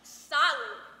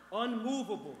 solid,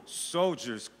 unmovable.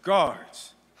 Soldiers,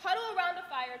 guards. Huddle around a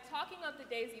fire talking of the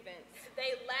day's events.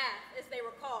 They laugh as they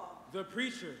recall. The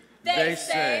preacher. They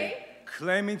say,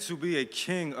 claiming to be a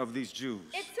king of these Jews.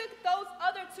 It took those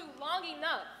other two long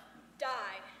enough. Die.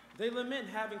 They lament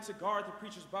having to guard the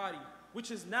preacher's body,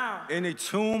 which is now in a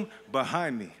tomb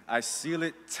behind me. I seal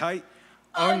it tight,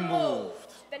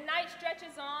 unmoved. The night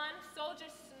stretches on,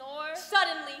 soldiers snore.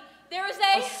 Suddenly, there is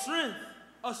a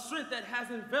strength that has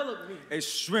enveloped me. A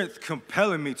strength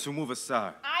compelling me to move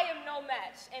aside. I am no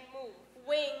match and move.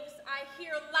 Wings, I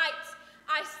hear light.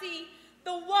 I see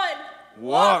the one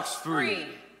walks free.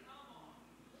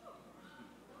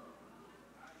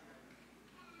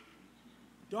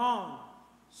 Dawn,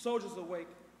 soldiers awake,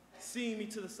 seeing me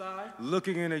to the side.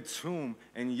 Looking in a tomb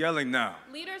and yelling now.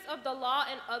 Leaders of the law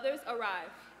and others arrive.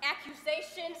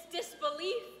 Accusations,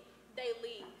 disbelief, they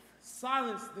leave.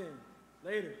 Silence then,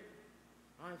 later,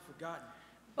 I am forgotten.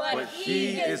 But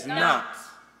he is not.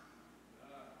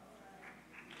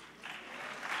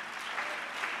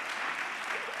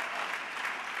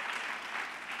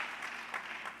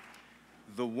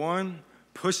 The one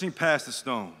pushing past the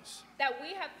stones that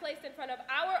we have placed in front of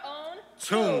our own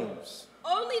tombs,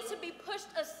 only to be pushed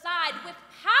aside with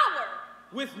power,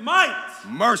 with might,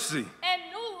 mercy, and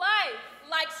new life,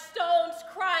 like stones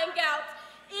crying out,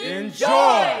 in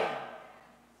joy.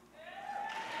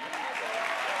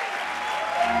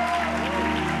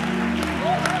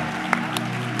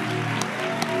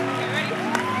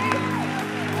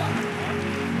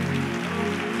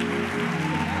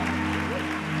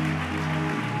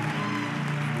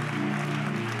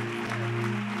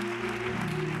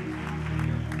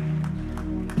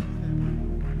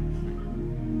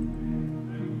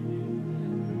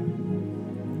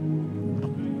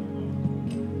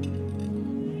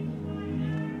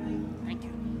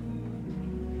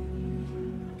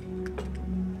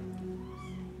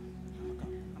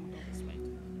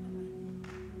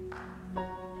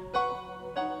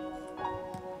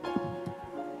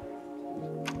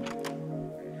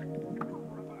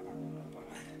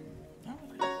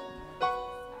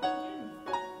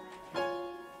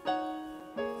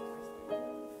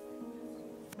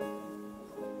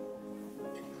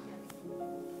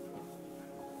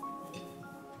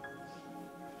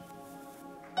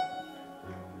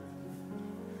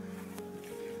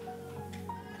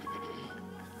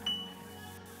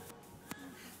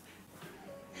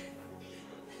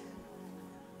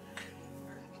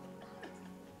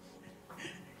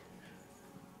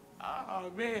 Oh,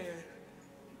 man.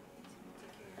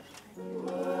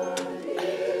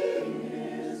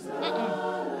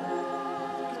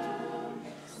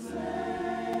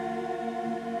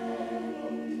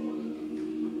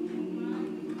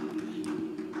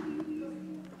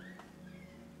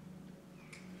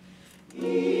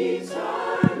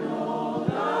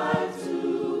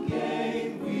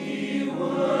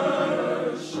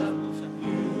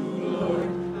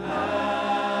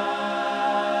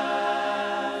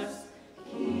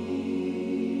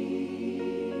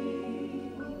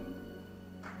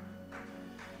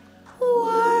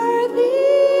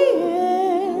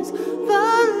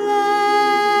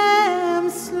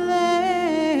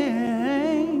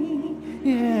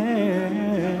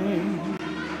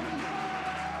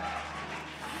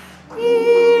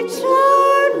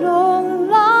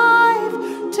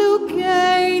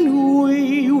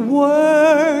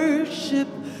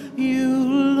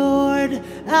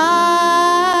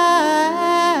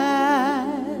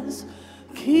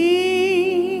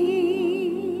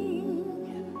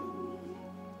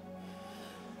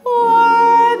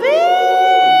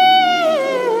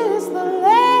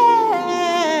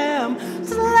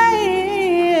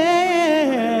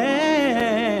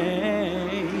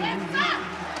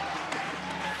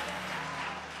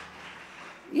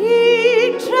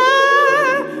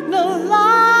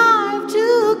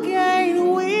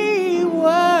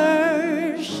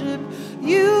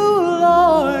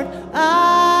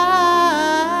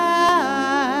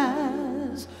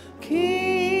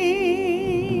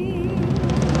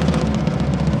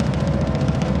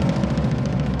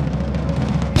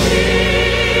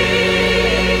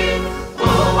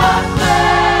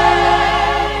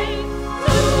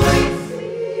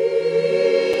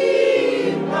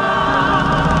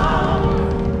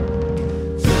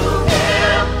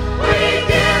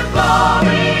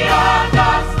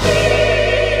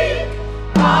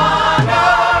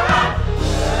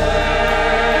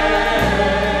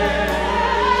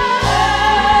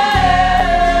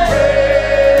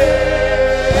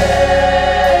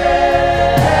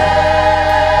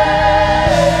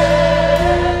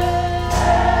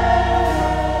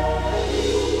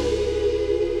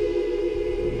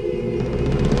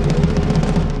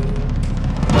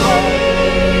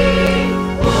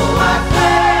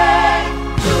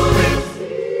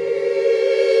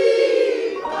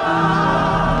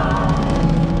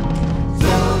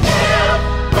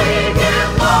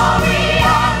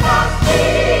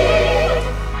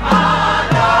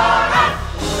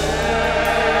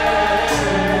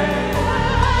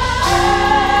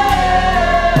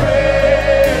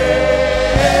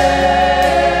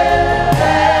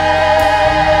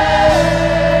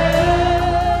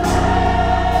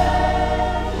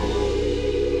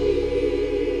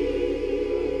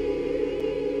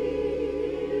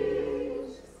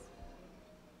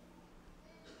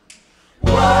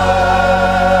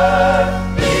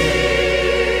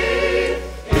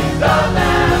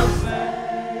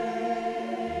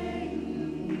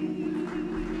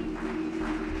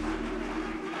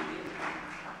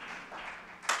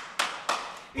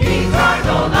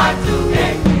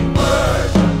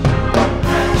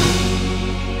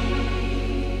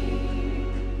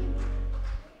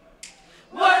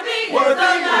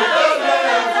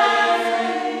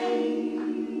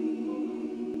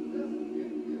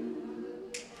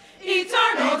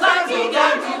 Eternal life He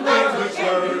gave me where the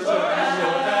church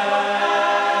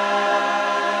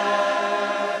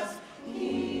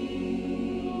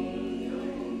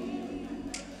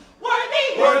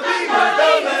worthy is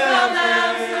the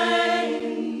Lamb slain.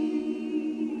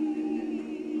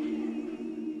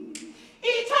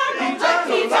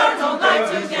 Eternal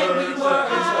life You gave me where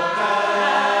I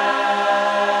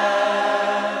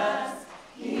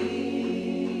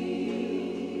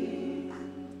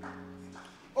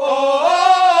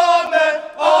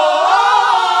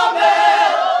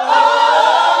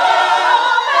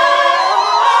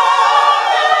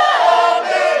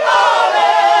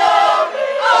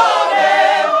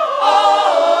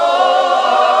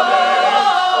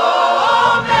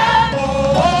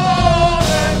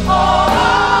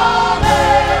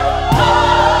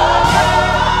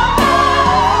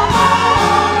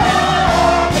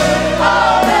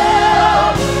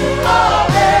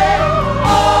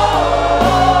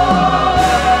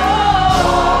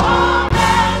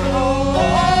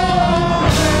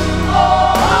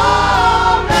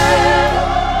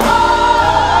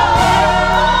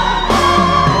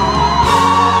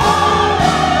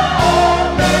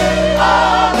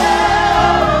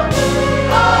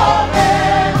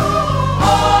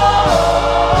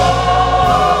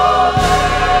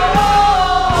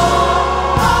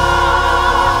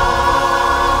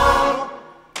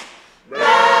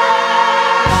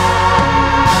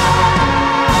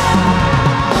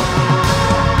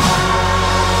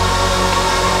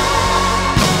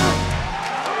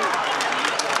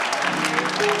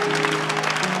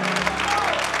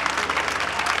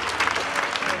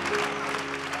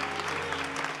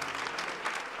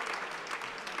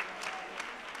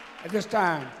At this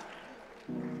time,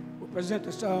 we'll present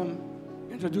to some,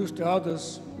 introduce to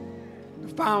others, the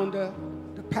founder,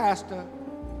 the pastor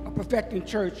of Perfecting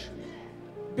Church,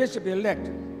 Bishop-elect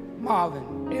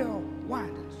Marvin L.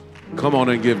 Winans. Come on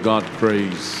and give God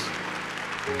praise.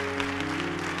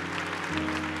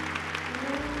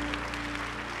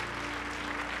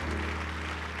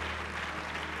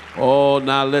 Oh,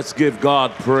 now let's give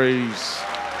God praise.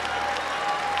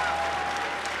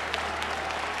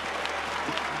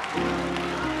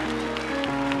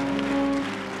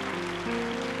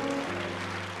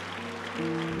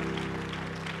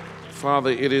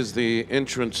 Father, it is the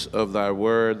entrance of thy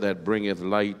word that bringeth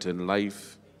light and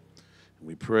life.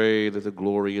 We pray that the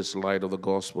glorious light of the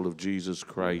gospel of Jesus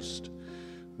Christ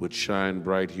would shine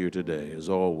bright here today. As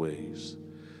always,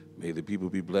 may the people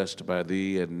be blessed by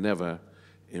thee and never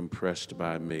impressed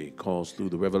by me. Cause through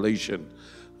the revelation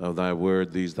of thy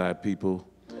word these thy people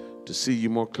to see you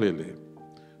more clearly,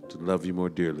 to love you more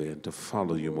dearly, and to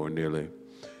follow you more nearly.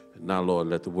 And now, Lord,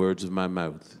 let the words of my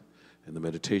mouth and the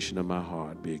meditation of my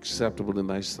heart be acceptable in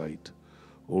thy sight.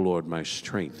 O Lord, my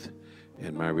strength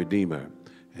and my redeemer.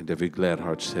 And every glad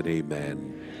heart said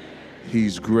amen.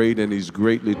 He's great and he's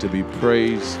greatly to be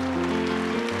praised.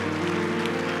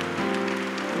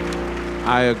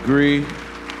 I agree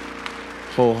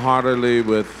wholeheartedly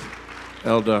with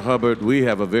Elder Hubbard. We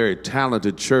have a very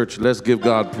talented church. Let's give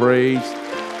God praise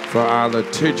for our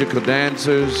liturgical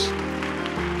dancers,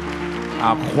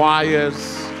 our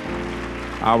choirs,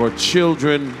 our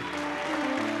children,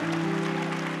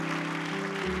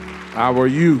 our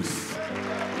youth.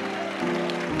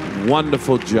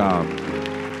 Wonderful job.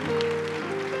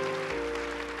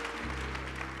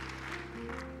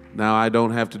 Now, I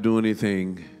don't have to do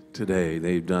anything today.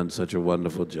 They've done such a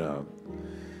wonderful job.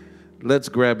 Let's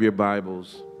grab your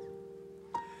Bibles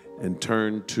and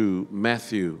turn to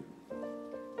Matthew,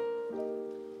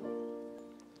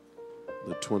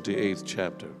 the 28th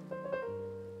chapter.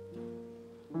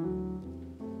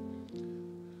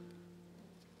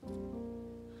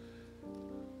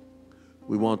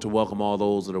 We want to welcome all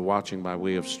those that are watching by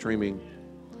way of streaming.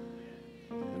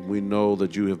 And we know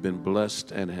that you have been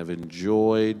blessed and have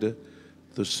enjoyed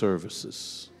the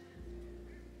services.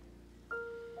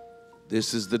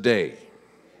 This is the day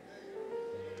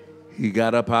he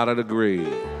got up out of the grave,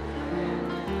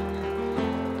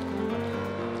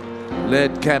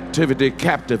 led captivity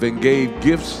captive, and gave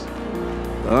gifts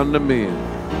unto men.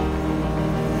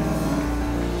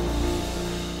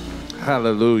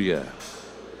 Hallelujah.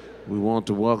 We want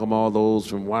to welcome all those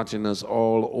from watching us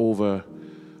all over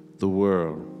the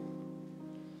world.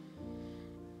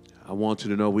 I want you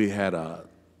to know we had a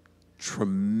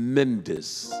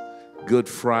tremendous Good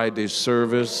Friday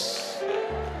service.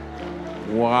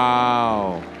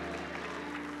 Wow.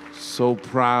 So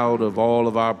proud of all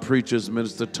of our preachers,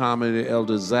 Minister Tommy,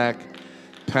 Elder Zach,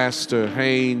 Pastor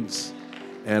Haynes,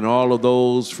 and all of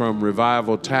those from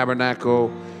Revival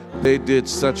Tabernacle. They did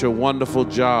such a wonderful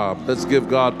job. Let's give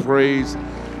God praise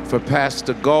for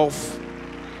Pastor Golf.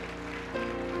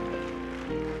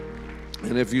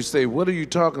 And if you say, what are you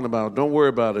talking about? Don't worry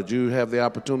about it. You have the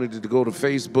opportunity to go to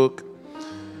Facebook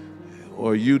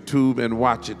or YouTube and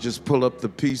watch it. Just pull up the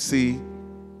PC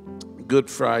Good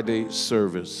Friday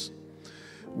service.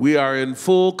 We are in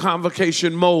full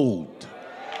convocation mode.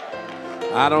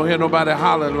 I don't hear nobody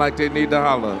hollering like they need to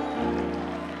holler.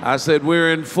 I said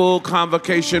we're in full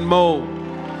convocation mode.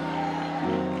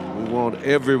 We want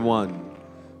everyone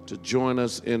to join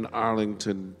us in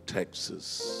Arlington,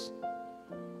 Texas.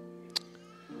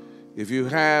 If you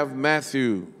have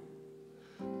Matthew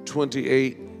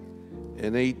 28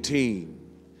 and 18,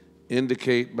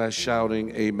 indicate by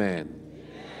shouting amen.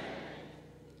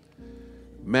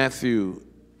 Matthew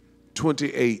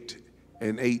 28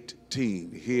 and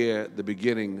 18, hear the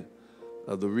beginning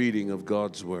of the reading of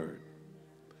God's word.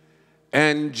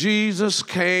 And Jesus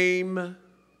came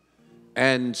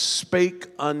and spake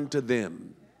unto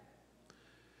them,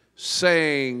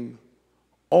 saying,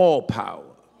 all power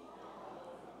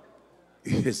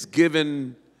is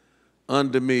given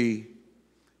unto me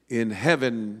in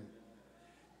heaven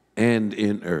and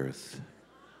in earth.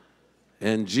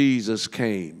 And Jesus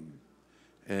came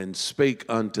and spake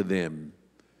unto them,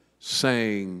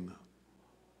 saying,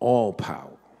 all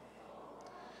power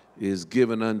is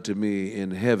given unto me in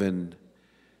heaven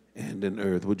and in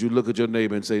earth. Would you look at your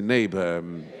neighbor and say, neighbor,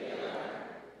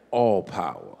 all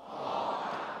power.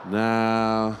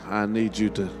 Now, I need you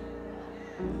to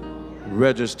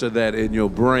register that in your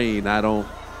brain. I don't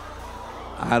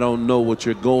know what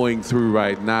you're going through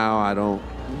right now. I don't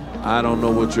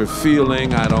know what you're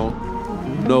feeling. I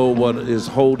don't know what is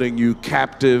holding you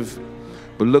captive.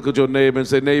 But look at your neighbor and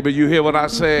say, neighbor, you hear what I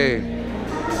say?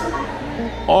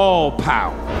 All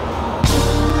power.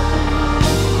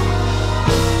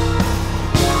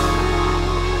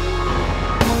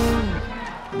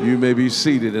 You may be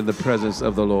seated in the presence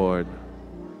of the Lord.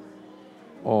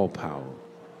 All power.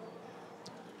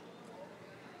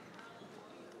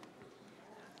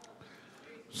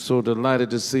 So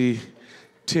delighted to see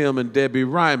Tim and Debbie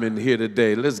Ryman here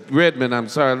today. Let's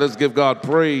give God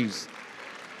praise.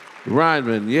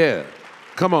 Ryman, yeah.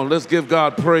 Come on, let's give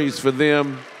God praise for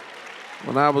them.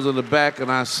 When I was in the back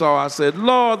and I said,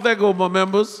 Lord, there go my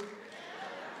members.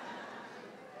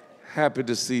 Happy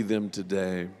to see them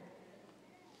today.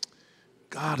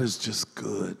 God is just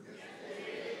good.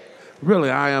 Really,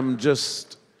 I am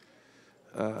just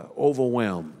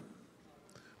overwhelmed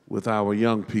with our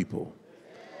young people,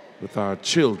 with our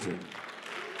children.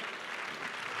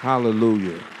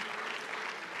 Hallelujah.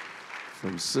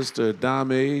 From Sister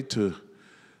Adame to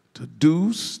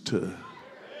Deuce to,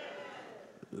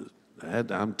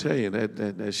 I'm telling you, that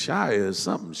Shia is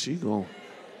something. She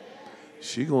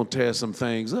gonna tear some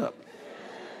things up.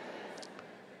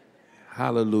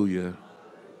 Hallelujah.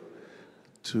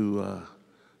 To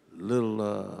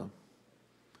little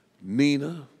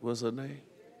Nina, what's her name?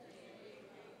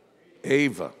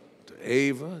 Ava. To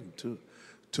Ava, and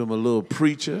to my little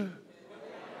preacher.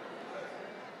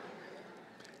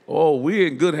 Oh, we're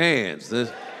in good hands.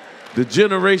 The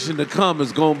generation to come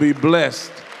is going to be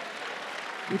blessed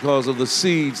because of the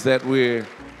seeds that we're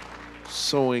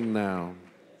sowing now.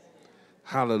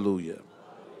 Hallelujah.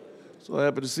 So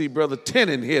happy to see Brother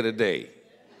Tennant here today.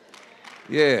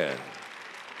 Yeah.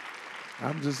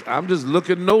 I'm just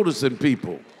looking, noticing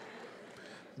people.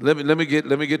 Let me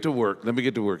get to work. Let me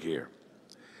get to work here.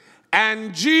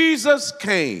 And Jesus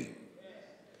came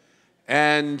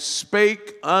and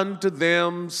spake unto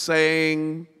them,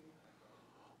 saying,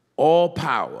 all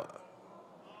power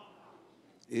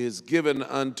is given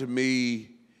unto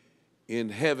me in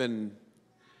heaven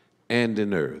and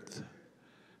in earth.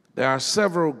 There are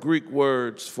several Greek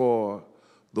words for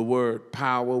the word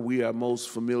power. We are most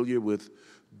familiar with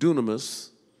dunamis,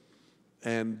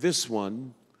 and this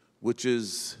one, which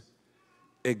is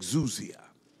exousia.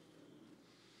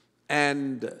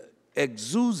 And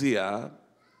exousia,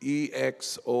 E-X-O-U-S-I-A,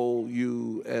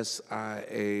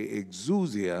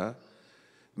 exousia,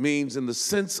 means in the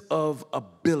sense of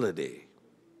ability,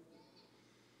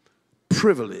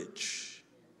 privilege,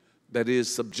 that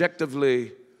is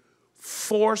subjectively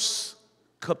force,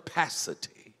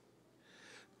 capacity,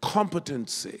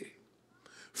 competency,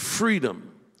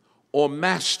 freedom, or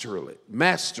mastery,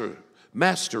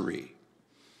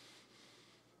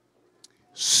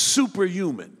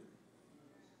 superhuman,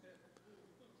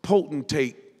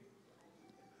 potentate,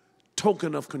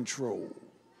 token of control.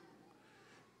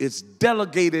 It's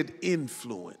delegated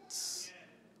influence.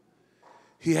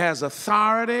 He has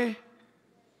authority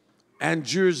and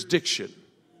jurisdiction,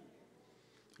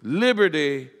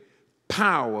 liberty,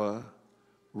 power,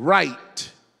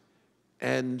 right,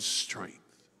 and strength.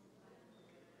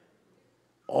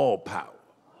 all power.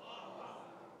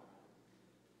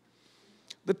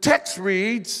 The text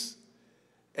reads,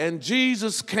 and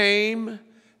Jesus came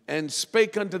and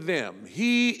spake unto them.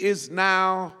 He is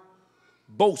now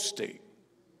boasting.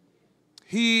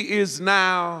 He is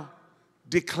now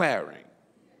declaring.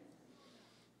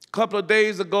 A couple of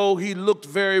days ago, he looked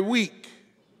very weak.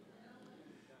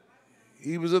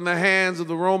 He was in the hands of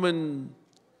the Roman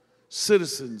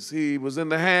citizens. He was in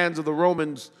the hands of the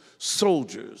Roman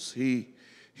soldiers. He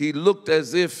looked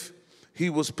as if he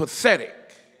was pathetic.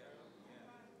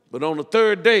 But on the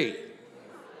third day,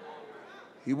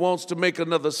 he wants to make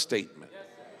another statement.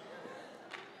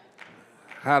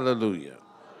 Hallelujah.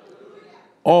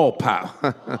 All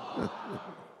power.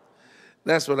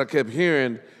 That's what I kept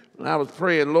hearing when I was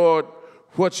praying, Lord,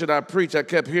 what should I preach? I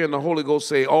kept hearing the Holy Ghost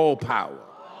say, all power.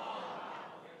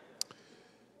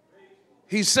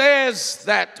 He says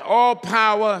that all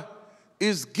power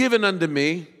is given unto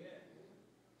me.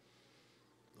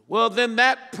 Well, then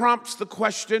that prompts the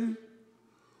question,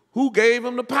 who gave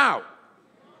him the power?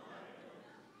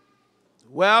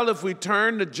 Well, if we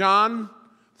turn to John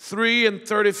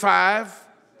 3:35,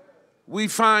 we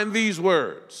find these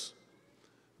words.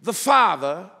 The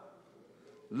Father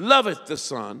loveth the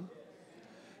Son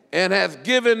and hath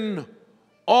given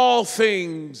all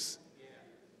things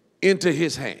into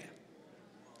his hand.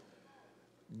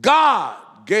 God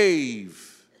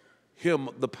gave him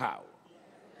the power.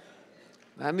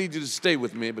 Now, I need you to stay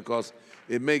with me because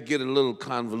it may get a little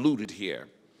convoluted here.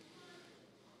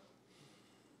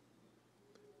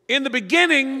 In the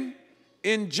beginning,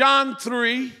 in John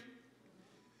 3,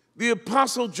 the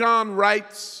Apostle John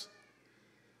writes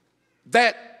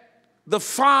that the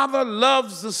Father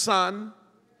loves the Son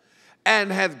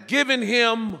and hath given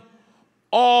him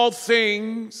all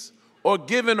things, or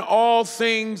given all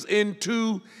things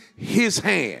into his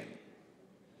hand.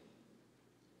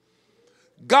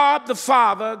 God the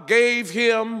Father gave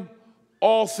him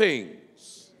all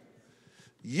things.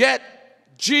 Yet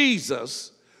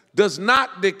Jesus does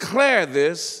not declare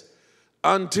this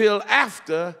until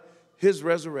after his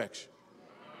resurrection.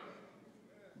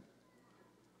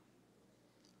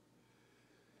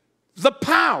 The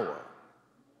power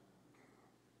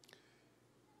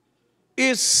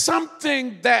is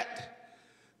something that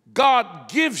God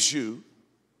gives you,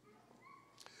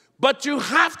 but you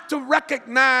have to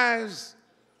recognize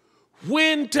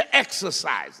when to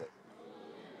exercise it.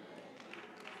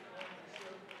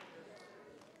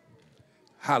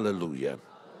 Hallelujah.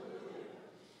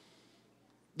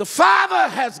 The Father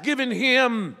has given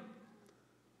him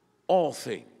all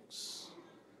things.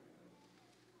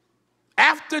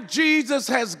 After Jesus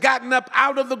has gotten up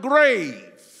out of the grave,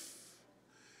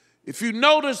 if you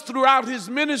notice throughout his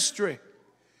ministry,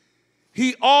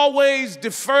 he always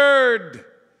deferred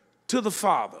to the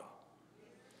Father.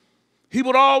 He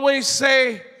would always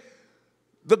say,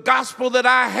 the gospel that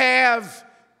I have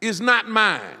is not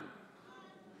mine,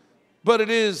 but it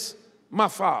is my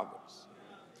Father's.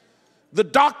 The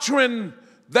doctrine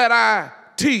that I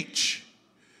teach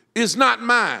is not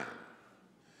mine.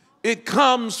 It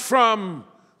comes from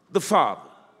the Father.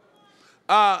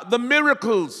 The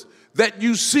miracles that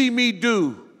you see me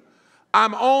do,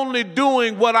 I'm only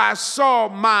doing what I saw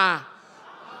my...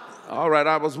 All right,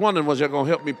 I was wondering, was you going to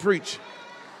help me preach?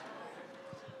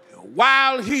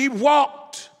 While he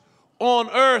walked on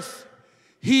earth,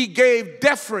 he gave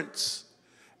deference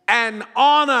and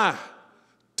honor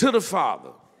to the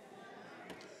Father.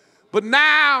 But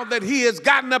now that he has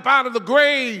gotten up out of the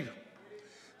grave,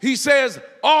 he says,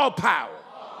 all power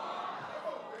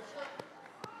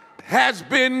has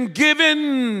been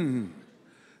given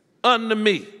unto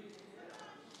me.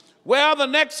 Well, the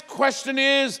next question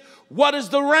is, what is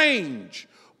the range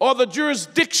or the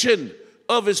jurisdiction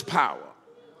of his power?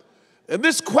 And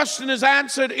this question is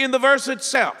answered in the verse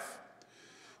itself.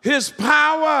 His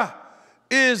power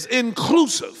is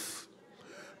inclusive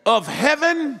of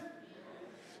heaven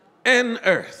and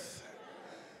earth.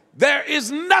 There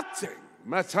is nothing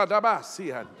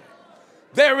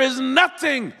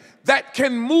that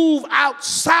can move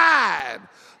outside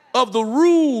of the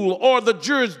rule or the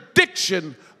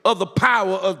jurisdiction of the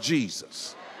power of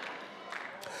Jesus.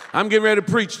 I'm getting ready to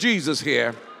preach Jesus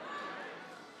here.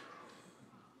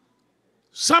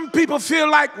 Some people feel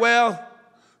like, well,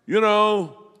 you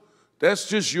know, that's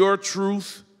just your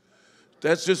truth.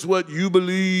 That's just what you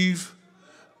believe.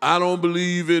 I don't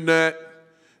believe in that,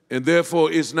 and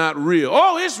therefore it's not real.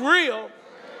 Oh, it's real.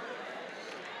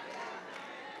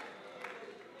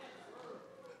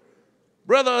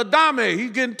 Brother Adame,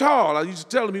 he's getting tall. I used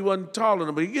to tell him he wasn't tall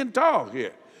enough, but he's getting tall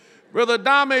here. Brother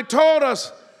Adame told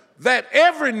us that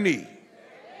every knee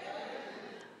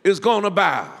is going to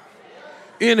bow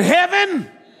in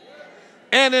heaven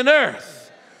and in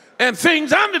earth and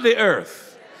things under the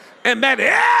earth, and that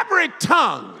every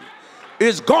tongue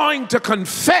is going to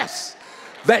confess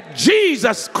that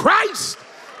Jesus Christ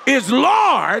is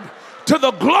Lord to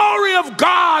the glory of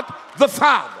God the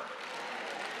Father.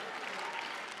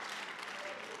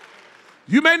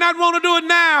 You may not want to do it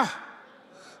now,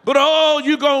 but oh,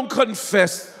 you're going to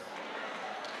confess.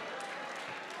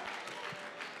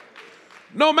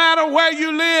 No matter where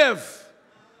you live,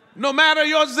 no matter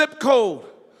your zip code,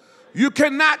 you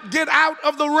cannot get out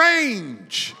of the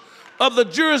range of the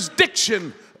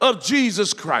jurisdiction of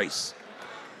Jesus Christ.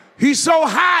 He's so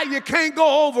high you can't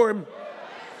go over him.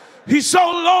 He's so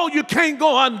low you can't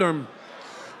go under him.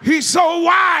 He's so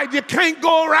wide you can't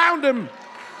go around him.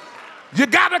 You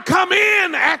got to come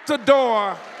in at the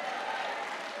door.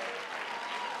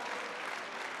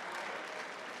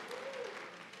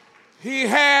 He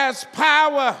has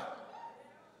power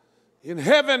in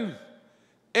heaven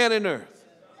and in earth.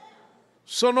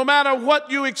 So no matter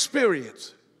what you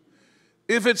experience,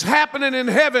 if it's happening in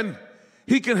heaven,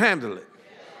 he can handle it.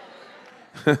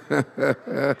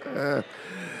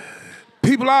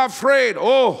 People are afraid.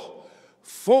 Oh,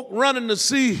 folk running to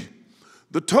see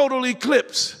the total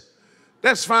eclipse.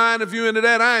 That's fine if you're into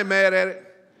that. I ain't mad at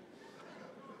it.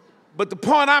 But the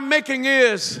point I'm making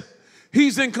is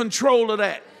he's in control of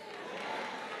that.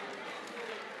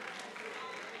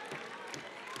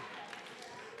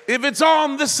 If it's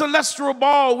on this celestial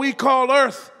ball we call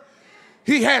earth,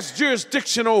 he has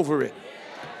jurisdiction over it.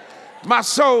 My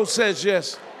soul says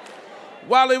yes.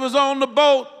 While he was on the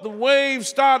boat, the waves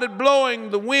started blowing,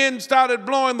 the wind started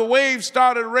blowing, the waves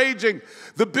started raging,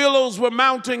 the billows were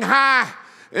mounting high,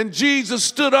 and Jesus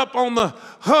stood up on the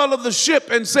hull of the ship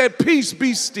and said, "Peace,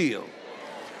 be still."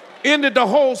 Ended the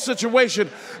whole situation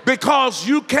because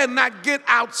you cannot get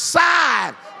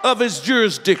outside of his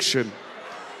jurisdiction.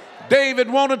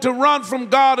 David wanted to run from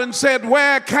God and said,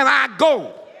 "Where can I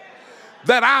go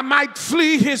that I might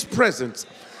flee his presence?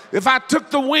 If I took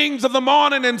the wings of the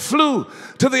morning and flew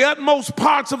to the utmost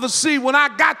parts of the sea, when I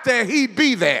got there, he'd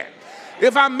be there.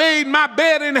 If I made my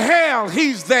bed in hell,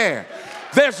 he's there."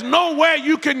 There's nowhere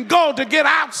you can go to get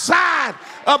outside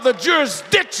of the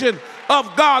jurisdiction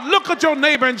of God. Look at your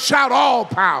neighbor and shout, "All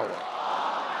power."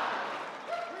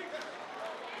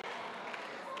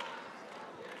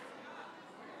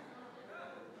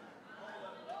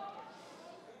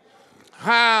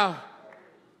 How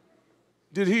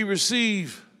did he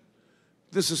receive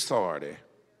this authority?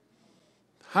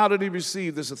 How did he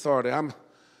receive this authority? I'm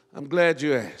glad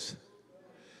you asked.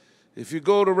 If you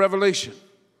go to Revelation,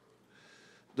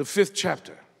 the 5th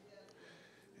chapter,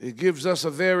 it gives us a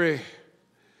very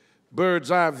bird's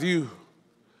eye view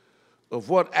of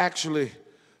what actually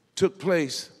took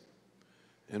place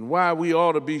and why we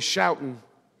ought to be shouting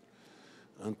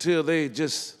until they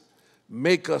just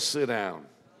make us sit down.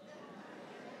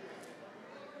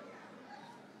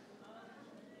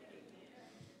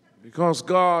 Because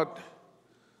God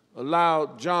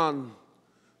allowed John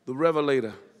the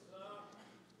Revelator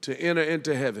to enter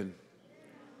into heaven.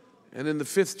 And in the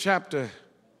 5th chapter,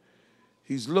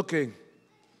 he's looking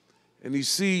and he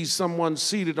sees someone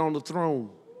seated on the throne.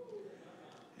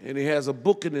 And he has a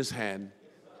book in his hand.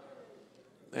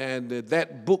 And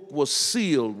that book was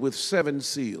sealed with 7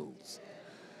 seals.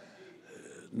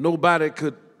 Nobody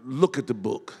could look at the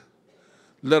book,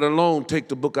 let alone take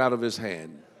the book out of his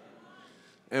hand.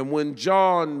 And when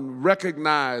John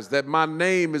recognized that my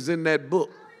name is in that book,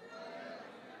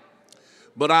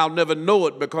 but I'll never know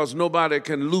it because nobody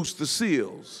can loose the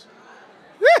seals.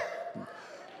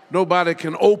 Nobody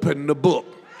can open the book.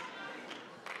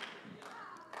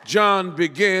 John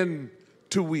began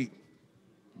to weep.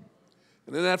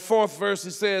 And in that 4th verse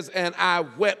it says, "And I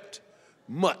wept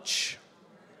much."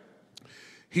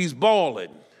 He's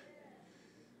bawling.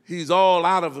 He's all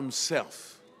out of himself.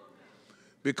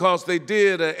 Because they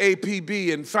did an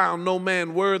APB and found no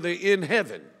man worthy in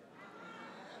heaven,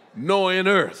 nor in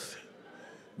earth.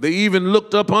 They even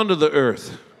looked up under the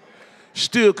earth.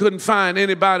 Still couldn't find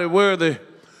anybody worthy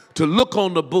to look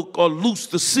on the book or loose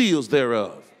the seals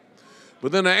thereof.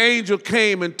 But then an angel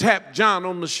came and tapped John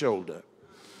on the shoulder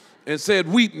and said,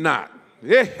 "Weep not."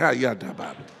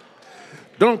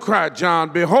 Don't cry, John.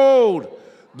 Behold,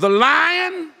 the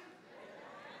Lion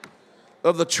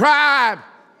of the tribe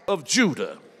of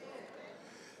Judah,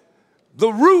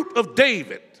 the root of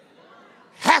David,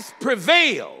 hath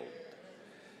prevailed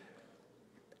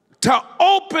to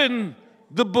open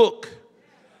the book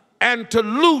and to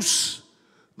loose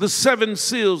the 7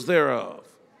 seals thereof.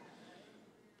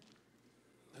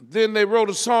 And then they wrote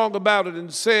a song about it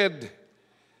and said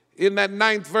in that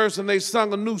 9th verse, and they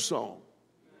sung a new song.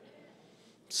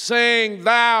 saying,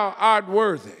 "Thou art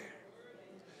worthy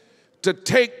to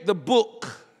take the book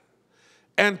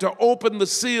and to open the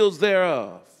seals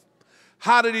thereof."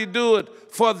 How did he do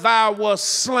it? "For thou wast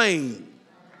slain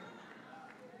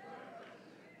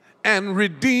and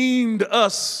redeemed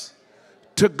us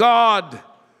to God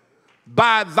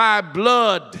by thy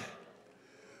blood."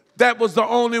 That was the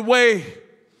only way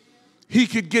he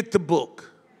could get the book.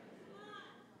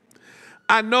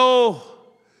 I know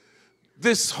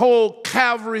this whole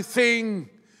Calvary thing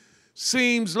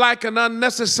seems like an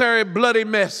unnecessary bloody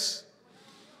mess,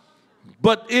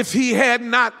 but if he had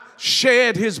not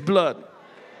shed his blood,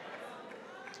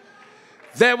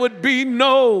 there would be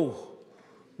no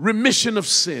remission of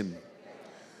sin.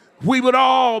 We would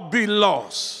all be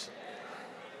lost.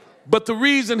 But the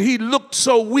reason he looked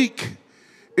so weak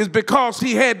is because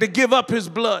he had to give up his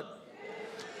blood.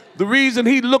 The reason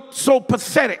he looked so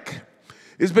pathetic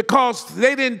is because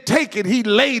they didn't take it, he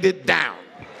laid it down.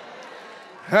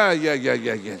 I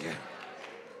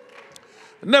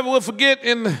never will forget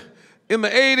in the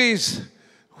 80s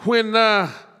when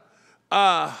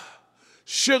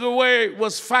Sugar Ray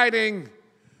was fighting,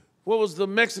 what was the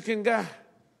Mexican guy?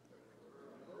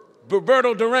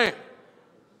 Roberto Duran.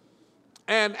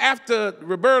 And after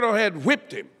Roberto had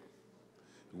whipped him,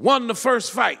 won the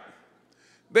first fight,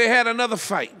 they had another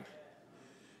fight.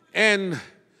 And,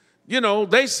 you know,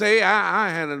 they say, I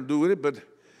had nothing to do with it, but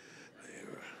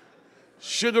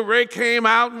Sugar Ray came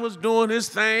out and was doing his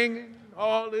thing, and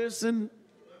all this, and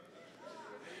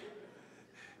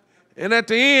at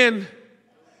the end,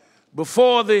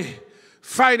 before the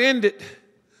fight ended,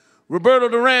 Roberto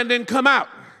Duran didn't come out.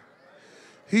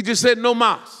 He just said, "No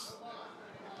mas.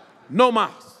 No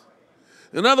mas."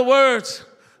 In other words,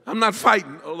 I'm not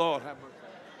fighting. Oh, Lord have mercy.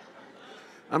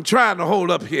 I'm trying to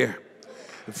hold up here.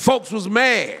 Folks was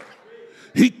mad.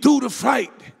 He threw the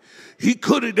fight. He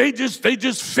could have, they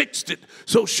just fixed it.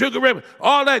 So Sugar Ray,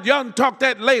 all that, y'all can talk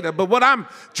that later. But what I'm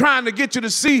trying to get you to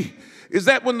see is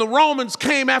that when the Romans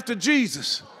came after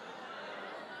Jesus,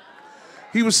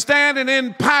 he was standing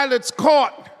in Pilate's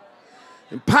court.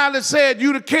 And Pilate said,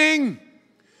 "You the king?"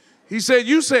 He said,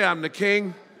 "You say I'm the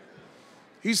king."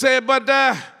 He said, "But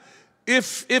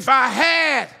if I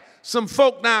had some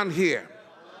folk down here,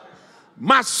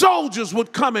 my soldiers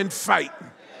would come and fight."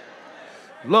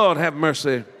 Lord have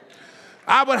mercy.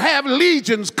 I would have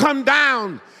legions come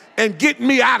down and get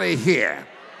me out of here.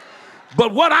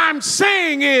 But what I'm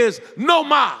saying is, no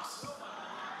mas.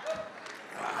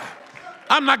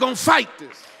 I'm not going to fight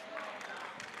this.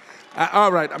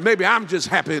 All right, maybe I'm just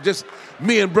happy, just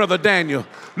me and Brother Daniel.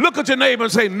 Look at your neighbor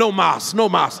and say, "No mas, no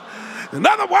mas." In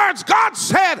other words, God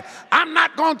said, I'm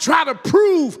not going to try to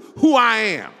prove who I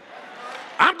am.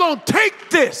 I'm going to take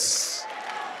this.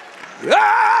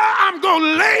 I'm going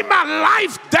to lay my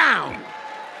life down.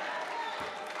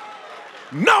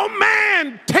 No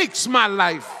man takes my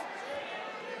life,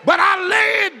 but I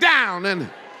lay it down. And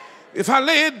if I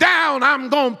lay it down, I'm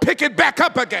going to pick it back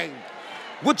up again.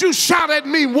 Would you shout at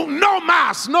me, "No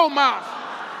mas, no mas"?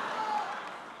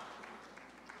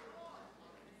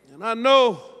 And I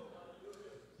know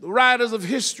the writers of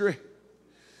history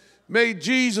made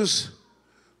Jesus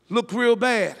look real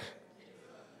bad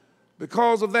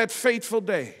because of that fateful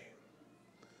day.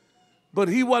 But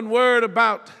he wasn't worried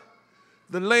about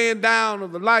the laying down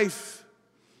of the life.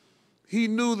 He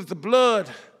knew that the blood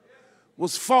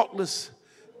was faultless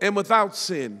and without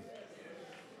sin.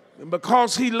 And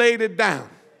because he laid it down,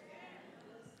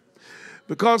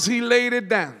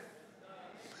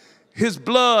 his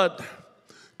blood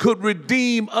could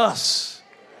redeem us.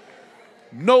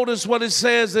 Notice what it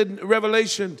says in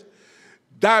Revelation: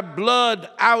 "Thy blood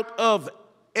out of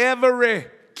every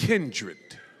kindred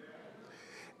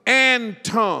and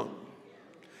tongue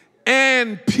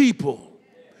and people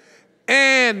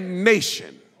and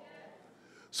nation."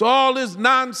 So all this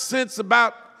nonsense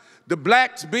about the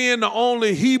blacks being the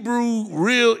only Hebrew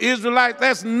real Israelite,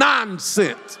 that's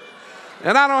nonsense.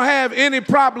 And I don't have any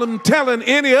problem telling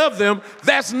any of them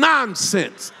that's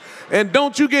nonsense. And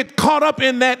don't you get caught up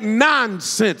in that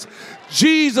nonsense.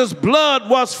 Jesus' blood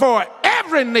was for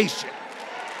every nation.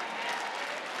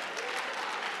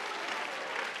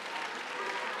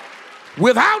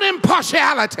 Without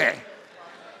impartiality.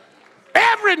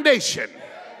 Every nation,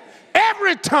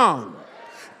 every tongue,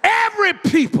 every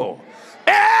people,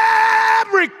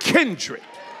 every kindred.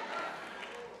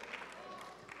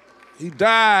 He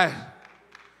died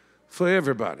for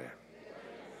everybody.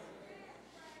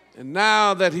 And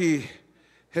now that he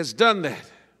has done that,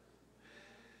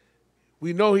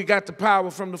 we know he got the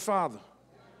power from the Father.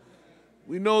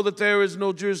 We know that there is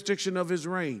no jurisdiction of his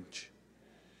range.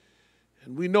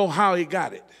 And we know how he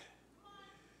got it.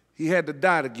 He had to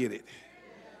die to get it.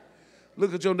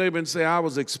 Look at your neighbor and say, I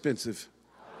was expensive.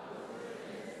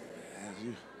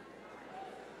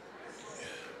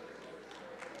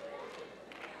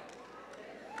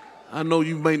 I know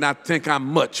you may not think I'm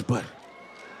much, but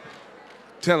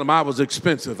tell him I was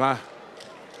expensive. I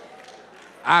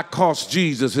cost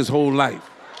Jesus his whole life.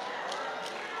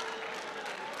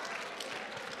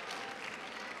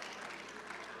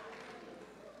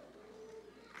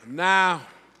 Now,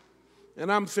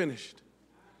 and I'm finished.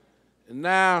 And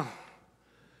now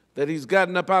that he's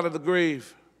gotten up out of the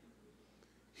grave,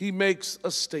 he makes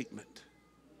a statement.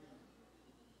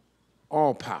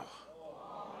 All power.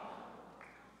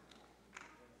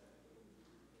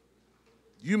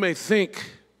 You may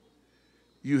think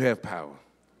you have power,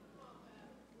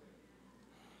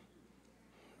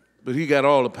 but he got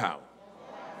all the power.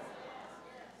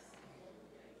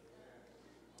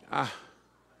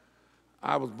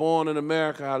 I was born in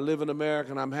America, I live in America,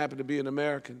 and I'm happy to be an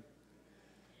American.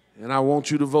 And I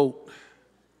want you to vote.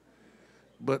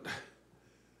 But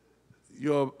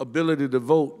your ability to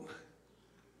vote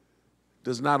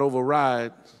does not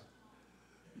override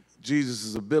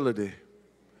Jesus' ability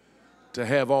to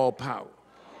have all power.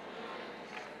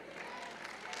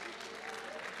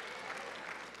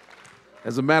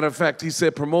 As a matter of fact, he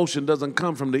said promotion doesn't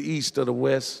come from the east or the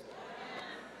west,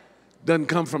 doesn't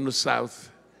come from the south.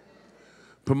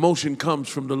 Promotion comes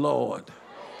from the Lord.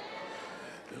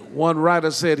 One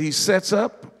writer said he sets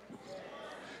up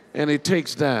and he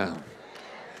takes down.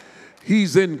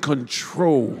 He's in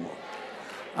control.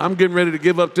 I'm getting ready to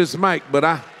give up this mic, but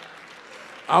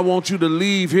I want you to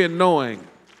leave here knowing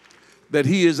that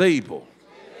he is able.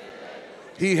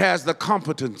 He has the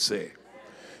competency.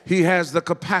 He has the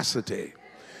capacity.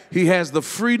 He has the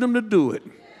freedom to do it.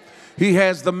 He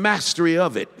has the mastery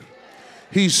of it.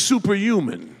 He's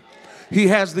superhuman. He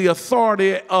has the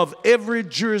authority of every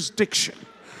jurisdiction.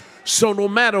 So no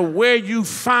matter where you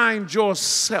find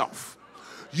yourself,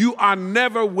 you are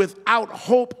never without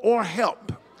hope or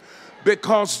help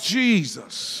because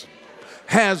Jesus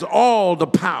has all the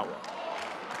power.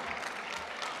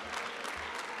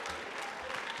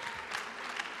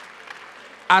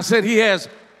 I said he has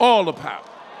all the power.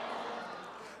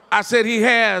 I said he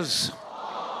has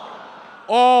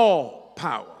all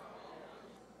power.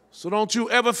 So don't you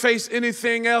ever face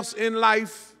anything else in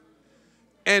life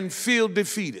and feel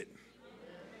defeated.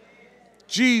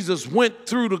 Jesus went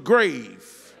through the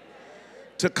grave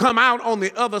to come out on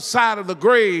the other side of the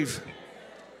grave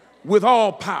with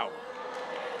all power.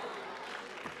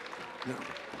 Now,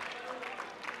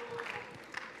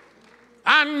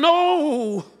 I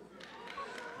know,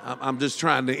 I'm just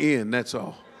trying to end, that's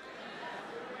all.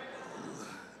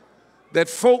 That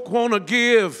folk want to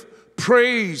give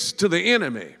praise to the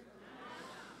enemy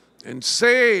and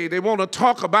say they want to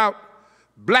talk about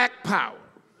black power,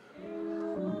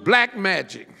 black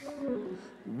magic,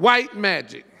 white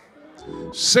magic,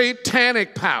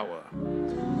 satanic power,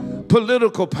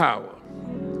 political power,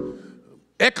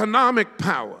 economic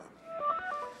power.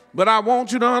 But I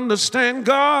want you to understand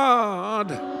God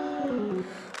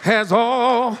has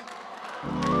all.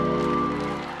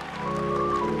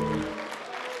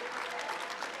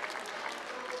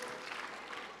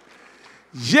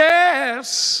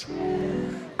 Yes,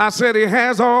 I said he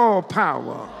has all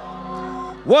power.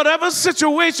 Whatever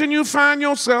situation you find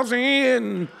yourself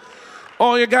in,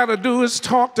 all you got to do is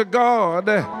talk to God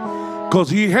because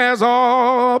he has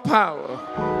all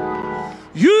power.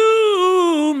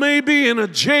 You may be in a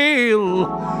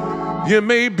jail, you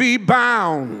may be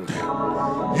bound,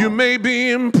 you may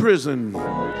be in prison,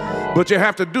 but you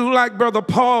have to do like Brother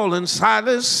Paul and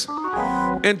Silas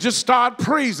and just start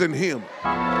praising him.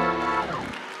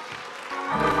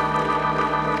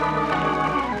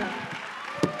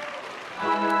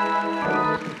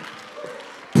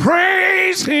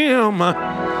 Praise him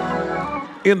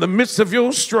in the midst of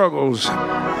your struggles.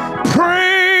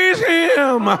 Praise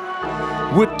him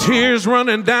with tears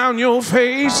running down your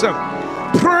face.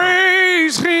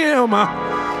 Praise him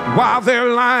while they're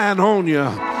lying on you.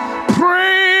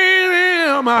 Praise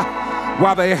him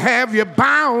while they have you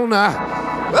bound.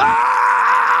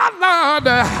 Lord,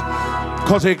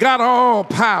 because he got all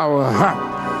power.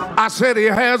 I said he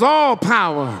has all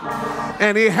power.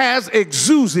 And he has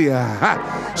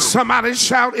exousia. Somebody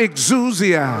shout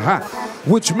exousia,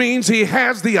 which means he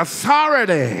has the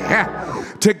authority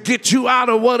to get you out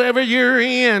of whatever you're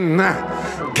in.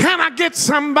 Can I get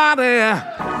somebody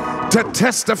to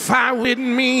testify with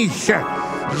me?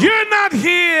 You're not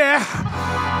here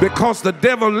because the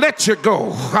devil let you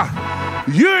go.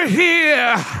 You're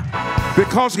here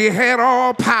because he had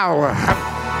all power.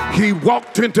 He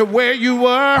walked into where you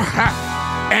were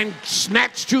and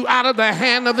snatched you out of the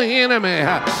hand of the enemy.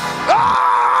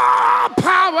 Oh,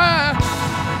 power.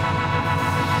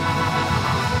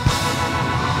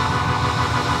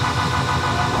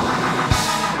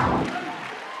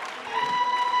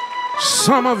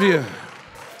 Some of you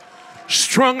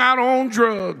strung out on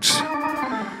drugs,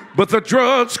 but the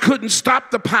drugs couldn't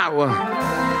stop the power.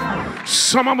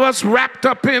 Some of us wrapped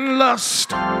up in lust,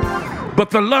 but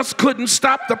the lust couldn't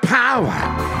stop the power.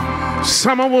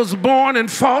 Some of us born in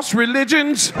false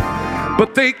religions,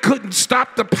 but they couldn't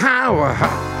stop the power.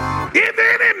 If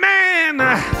any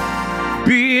man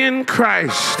be in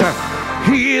Christ,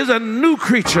 he is a new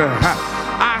creature.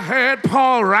 I heard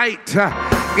Paul write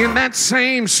in that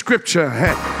same scripture.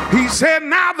 He said,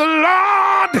 now the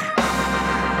Lord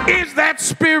is that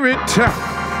Spirit,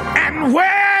 and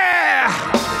where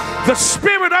the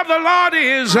Spirit of the Lord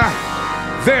is,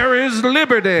 there is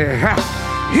liberty.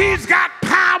 He's got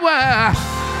power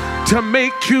to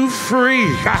make you free.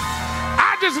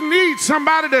 I just need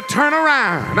somebody to turn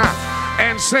around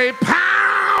and say,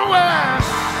 power.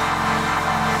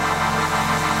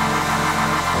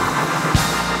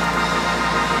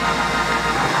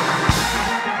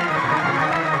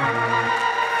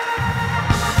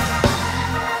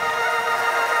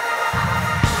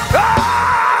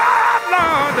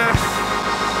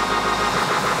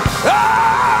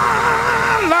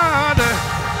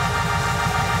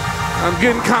 I'm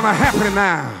getting kind of happy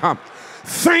now.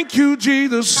 Thank you,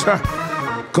 Jesus,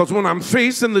 because when I'm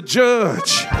facing the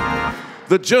judge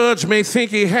may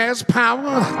think he has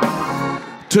power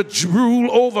to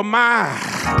rule over my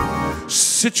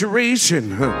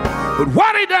situation. But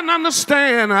what he doesn't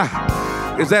understand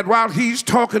is that while he's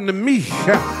talking to me,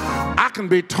 I can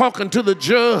be talking to the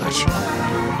judge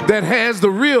that has the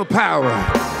real power.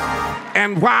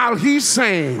 And while he's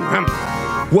saying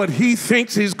what he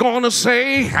thinks he's going to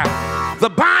say, the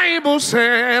Bible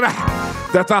said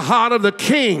that the heart of the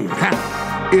king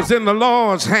is in the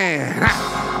Lord's hand.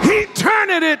 He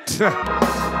turned it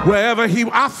wherever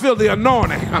I feel the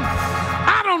anointing.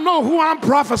 I don't know who I'm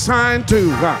prophesying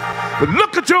to, but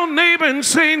look at your neighbor and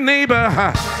say, neighbor,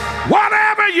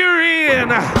 whatever you're in,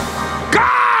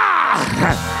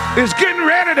 God is getting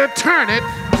ready to turn it.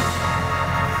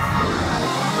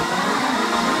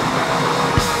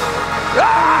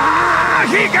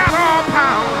 He got all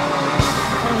power.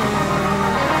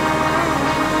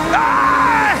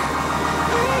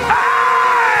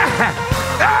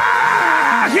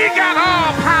 He got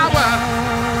all power.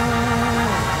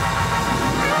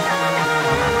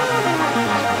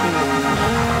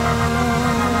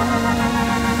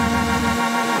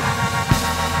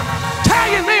 Tell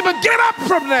your neighbor, get up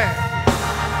from there,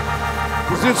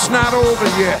 because it's not over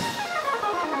yet.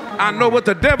 I know what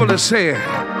the devil has said.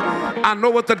 I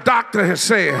know what the doctor has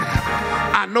said.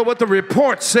 I know what the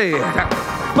report said.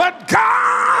 But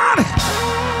God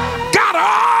got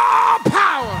all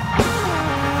power.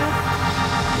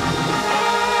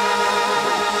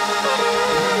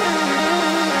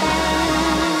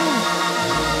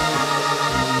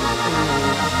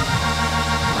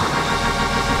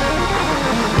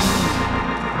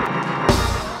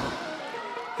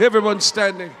 Everyone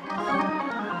standing.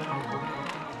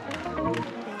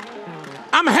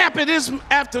 I'm happy this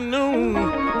afternoon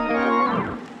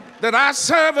that I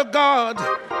serve a God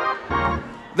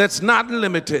that's not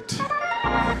limited.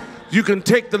 You can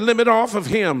take the limit off of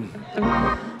him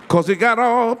because he got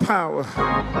all power.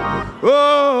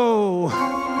 Oh,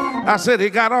 I said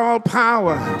he got all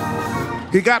power.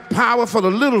 He got power for the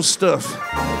little stuff.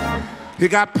 He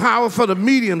got power for the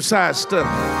medium-sized stuff.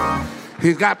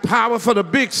 He got power for the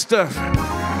big stuff.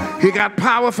 He got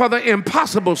power for the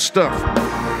impossible stuff.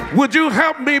 Would you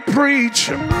help me preach?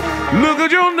 Look at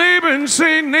your neighbor and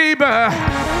say, neighbor,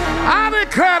 I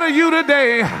declare to you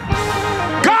today,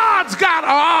 God's got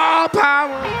all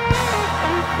power.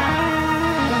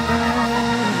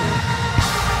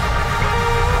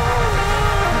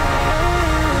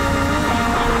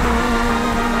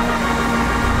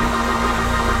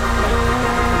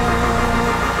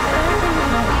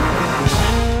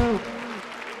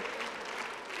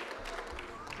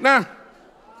 Now,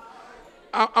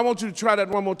 I want you to try that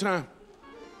one more time.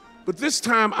 But this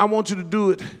time, I want you to do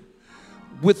it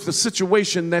with the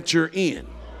situation that you're in.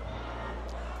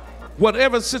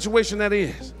 Whatever situation that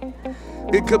is.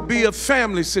 It could be a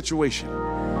family situation,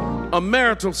 a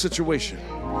marital situation,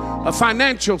 a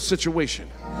financial situation.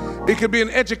 It could be an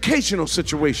educational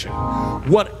situation.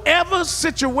 Whatever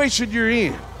situation you're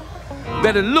in,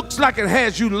 that it looks like it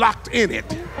has you locked in it,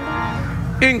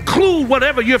 include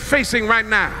whatever you're facing right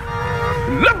now.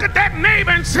 Look at that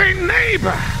neighbor and say,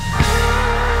 neighbor,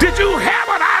 did you hear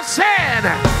what I said?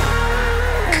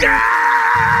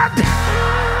 God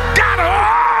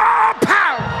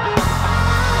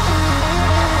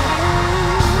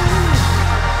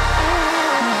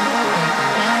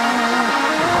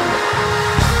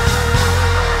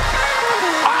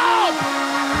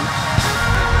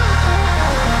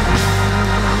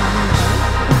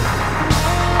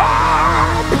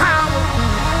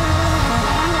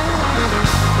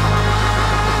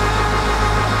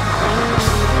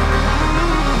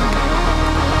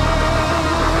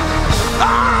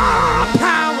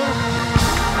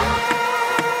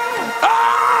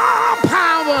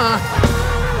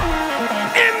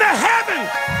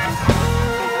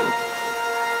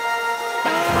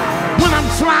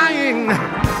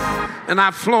and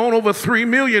I've flown over 3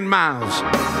 million miles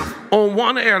on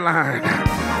one airline.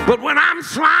 But when I'm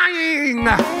flying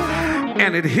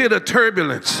and it hit a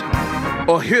turbulence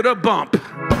or hit a bump,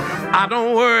 I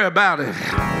don't worry about it,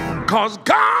 because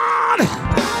God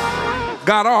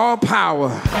got all power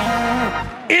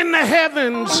in the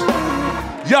heavens.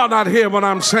 Y'all not hear what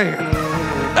I'm saying?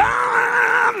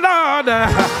 Lord,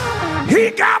 he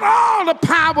got all the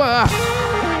power.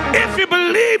 If you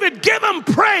believe it, give him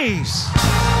praise.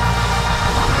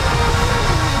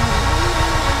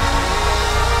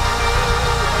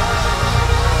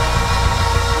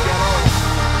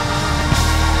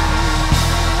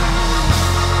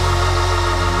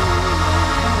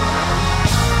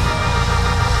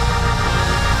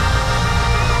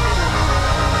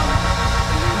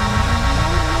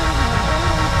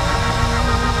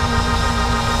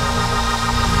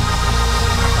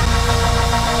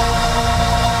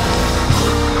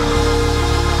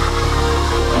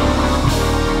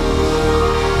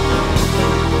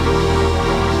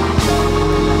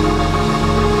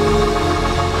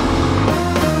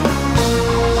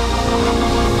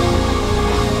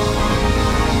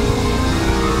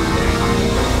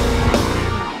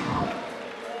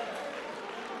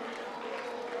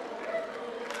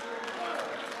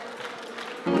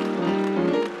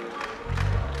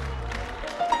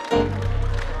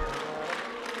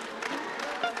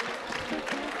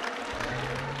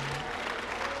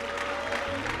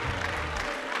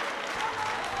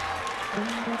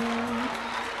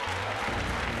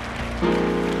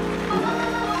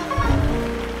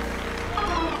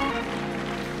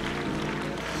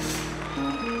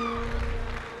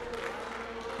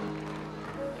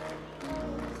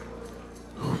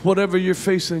 Whatever you're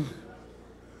facing,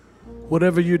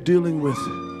 whatever you're dealing with,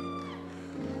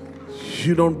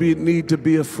 you don't need to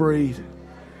be afraid.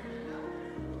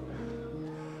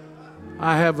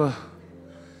 I have a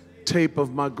tape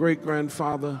of my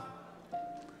great-grandfather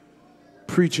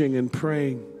preaching and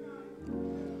praying.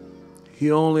 He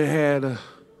only had a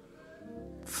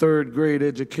 3rd grade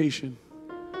education,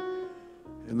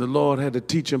 and the Lord had to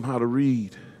teach him how to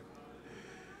read.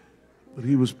 But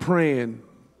he was praying,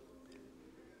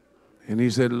 and he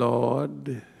said,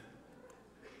 Lord,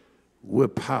 we're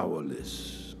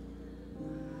powerless.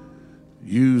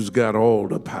 You've got all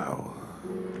the power.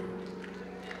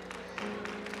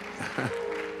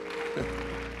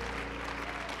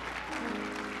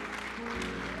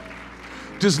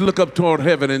 Just look up toward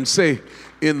heaven and say,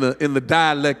 in the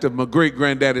dialect of my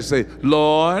great-granddaddy, say,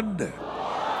 Lord,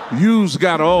 you've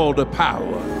got all the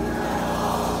power.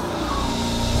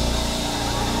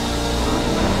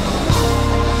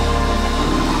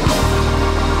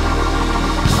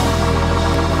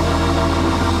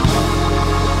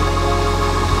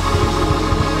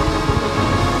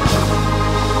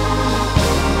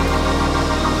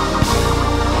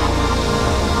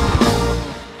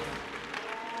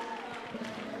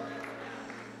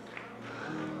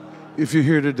 If you're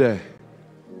here today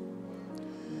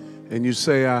and you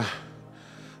say,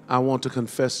 I want to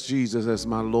confess Jesus as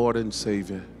my Lord and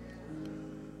Savior,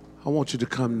 I want you to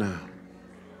come now.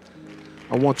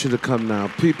 I want you to come now.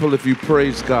 People, if you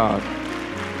praise God,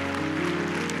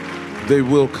 they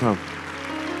will come.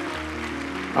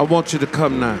 I want you to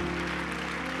come now.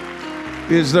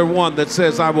 Is there one that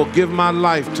says, I will give my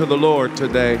life to the Lord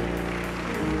today?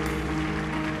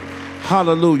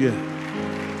 Hallelujah.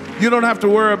 You don't have to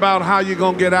worry about how you're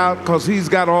going to get out, because he's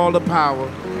got all the power.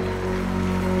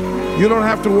 You don't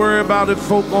have to worry about if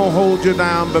folk going to hold you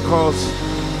down, because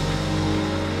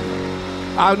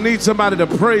I need somebody to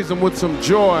praise him with some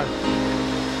joy.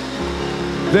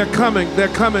 They're coming. They're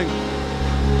coming.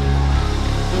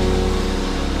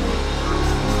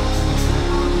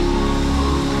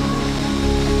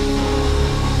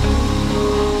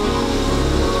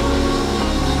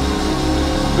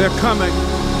 They're coming.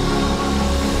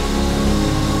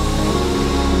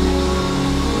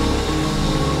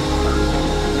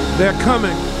 They're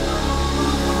coming.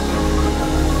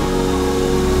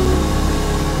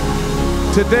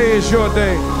 Today is your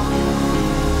day.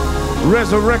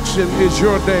 Resurrection is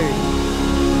your day.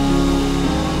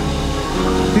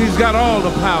 He's got all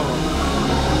the power.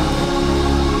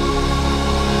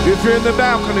 If you're in the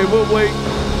balcony, we'll wait.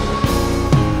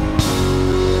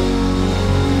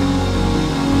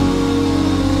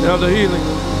 Elder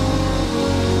Healing.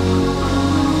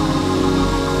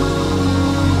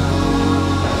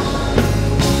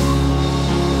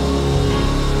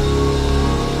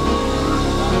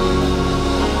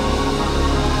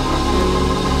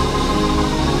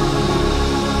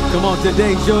 Come on,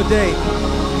 today's your day.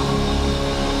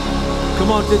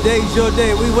 Come on, today's your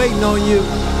day. We waiting on you.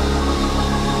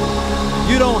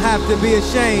 You don't have to be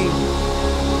ashamed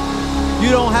You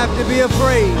don't have to be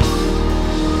afraid.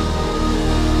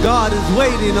 God is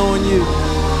waiting on you.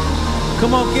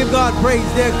 Come on, give God praise.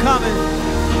 They're coming.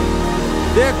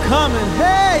 They're coming.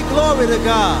 Hey, glory to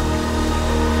God.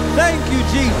 Thank you,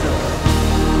 Jesus.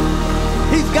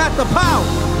 He's got the power.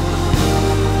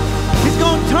 He's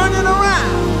going to turn it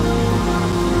around.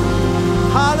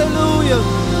 Hallelujah.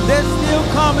 They're still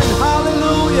coming.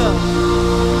 Hallelujah.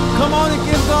 Come on and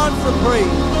give God some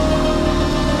praise.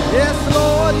 Yes,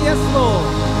 Lord. Yes, Lord.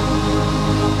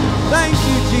 Thank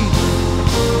you, Jesus.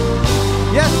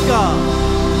 Yes, God.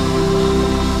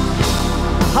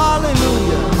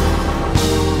 Hallelujah.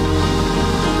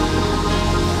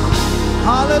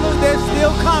 Hallelujah. They're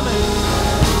still coming.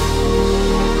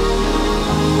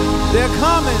 They're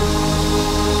coming.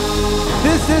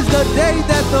 This is the day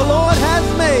that the Lord has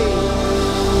made.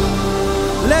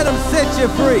 Let him set you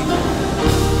free.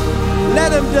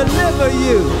 Let him deliver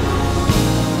you.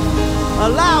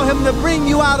 Allow him to bring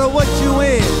you out of what you're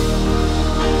in.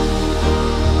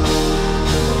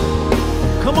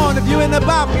 Come on, if you're in the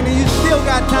balcony, you still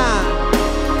got time.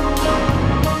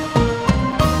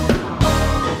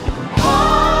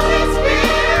 Holy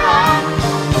Spirit,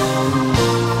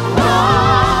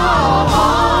 oh,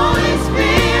 Holy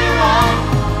Spirit,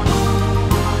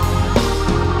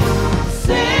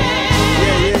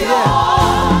 send your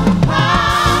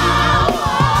power.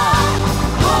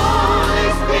 Holy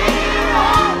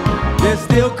Spirit, they're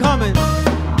still coming.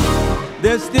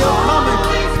 They're still coming.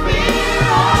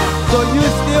 So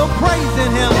you're still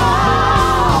praising him.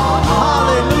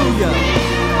 Hallelujah.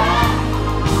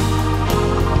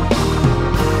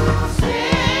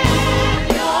 send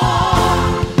your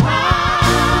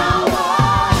power.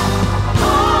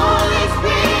 Holy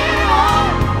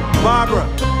Spirit, Barbara.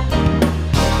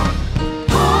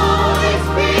 Holy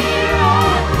Spirit,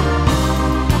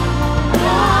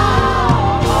 oh,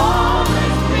 Holy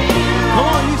Spirit. Come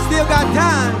on, you still got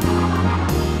time.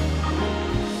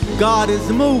 God is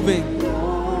moving.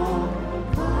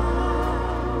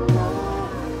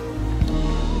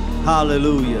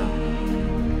 Hallelujah.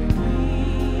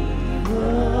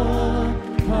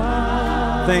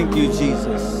 Thank you,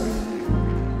 Jesus.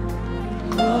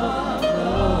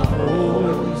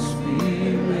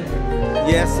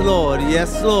 Yes, Lord.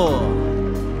 Yes, Lord.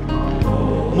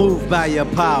 Move by your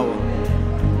power.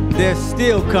 They're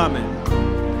still coming.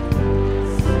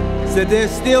 So they're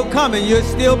still coming. You're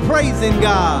still praising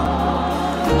God.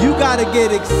 You got to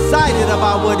get excited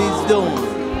about what he's doing.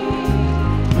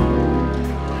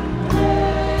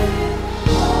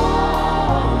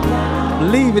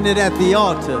 Leaving it at the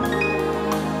altar.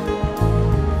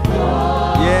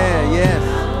 Yeah, yes.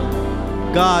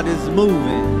 God is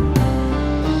moving.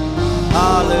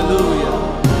 Hallelujah.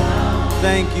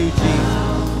 Thank you, Jesus.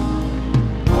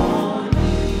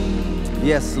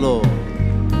 Yes, Lord.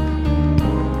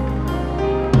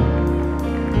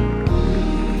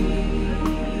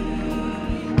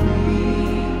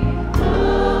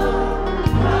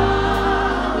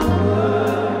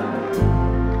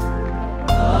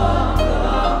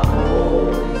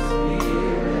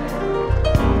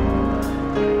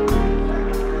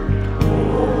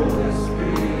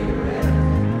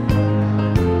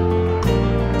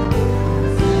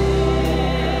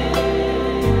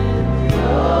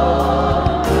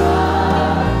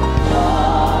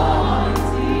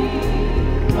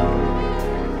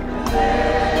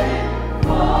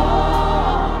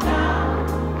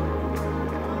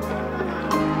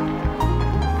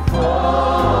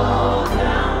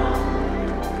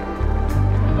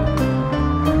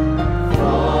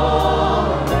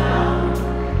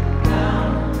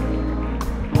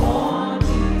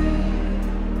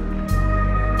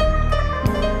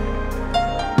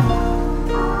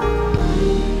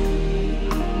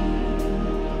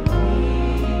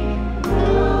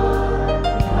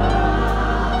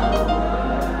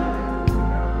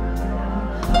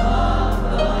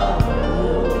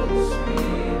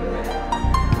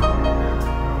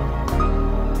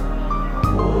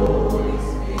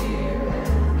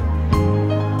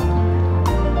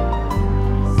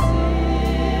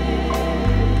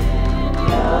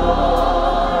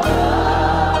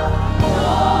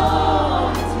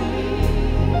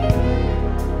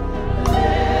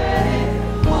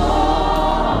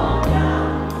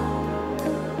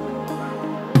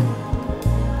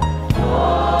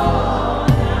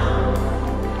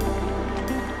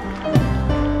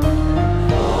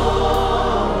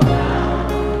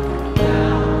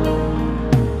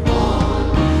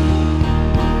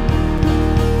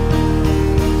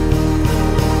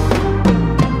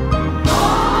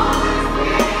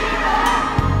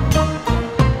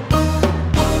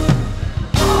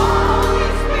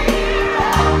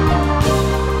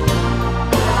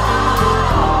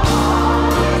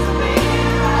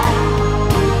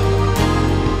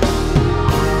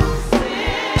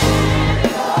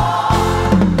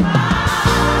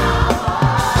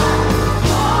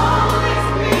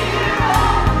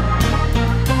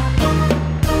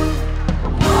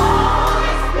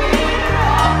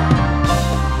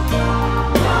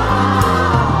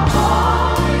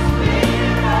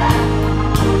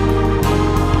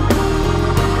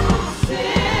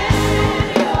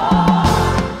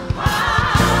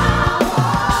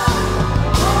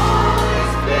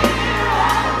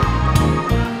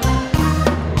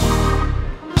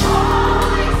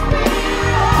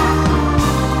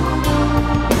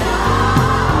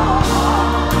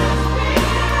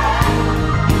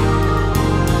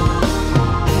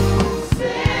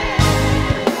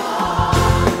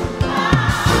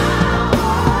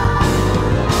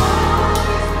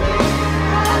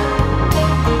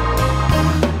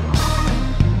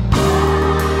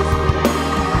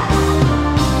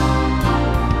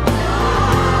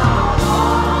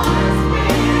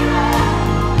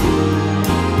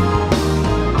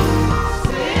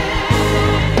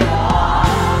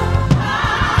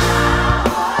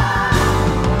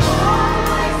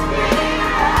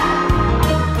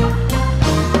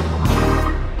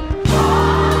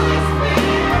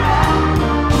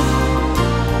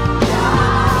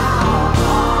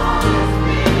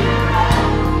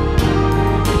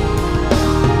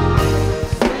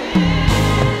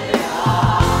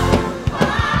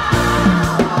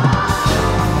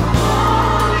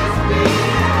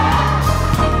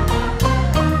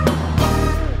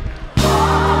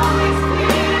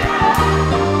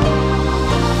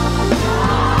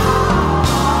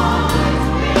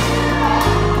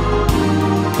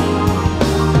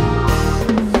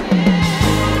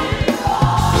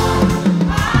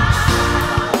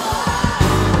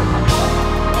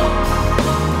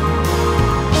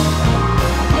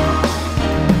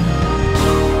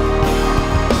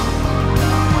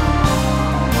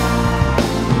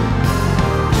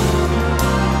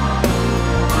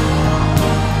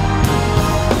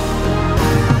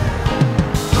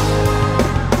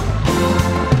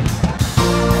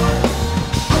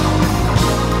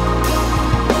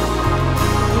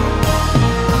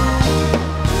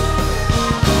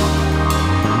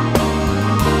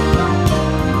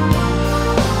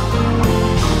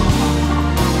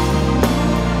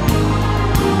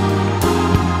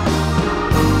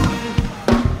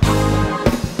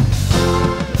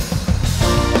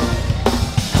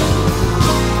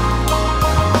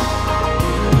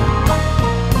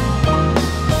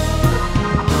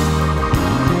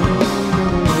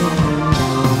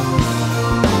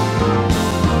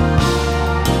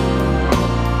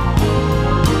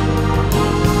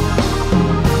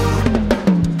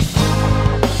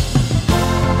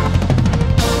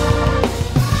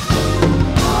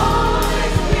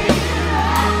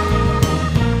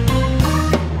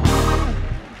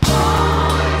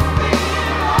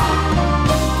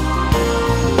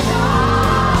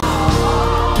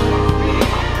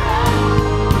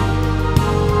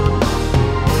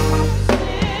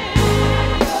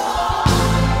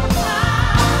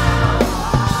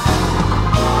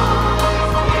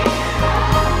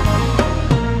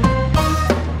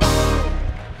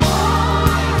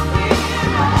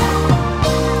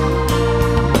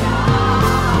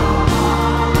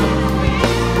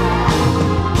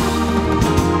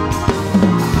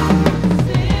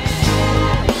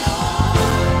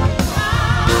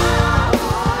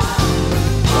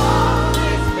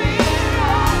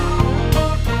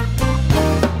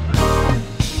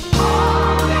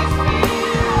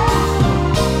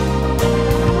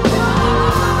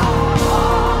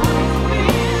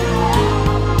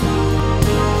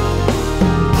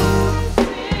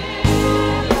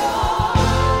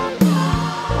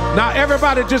 Now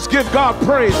everybody just give God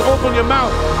praise. Open your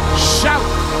mouth. Shout.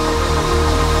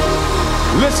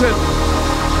 Listen.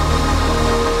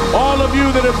 All of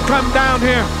you that have come down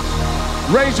here,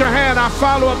 raise your hand. Our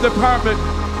follow-up department,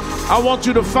 I want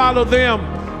you to follow them.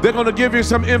 They're going to give you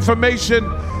some information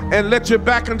and let you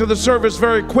back into the service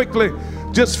very quickly.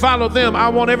 Just follow them. I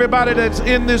want everybody that's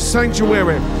in this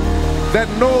sanctuary that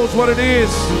knows what it is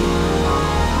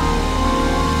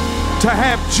to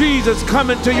have Jesus come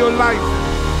into your life.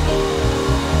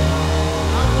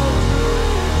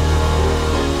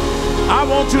 I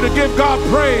want you to give God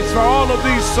praise for all of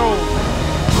these souls.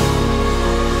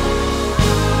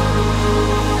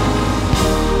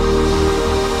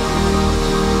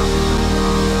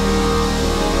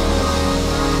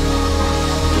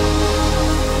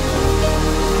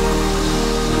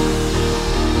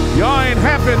 Y'all ain't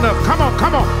happy enough. Come on,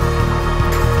 come on.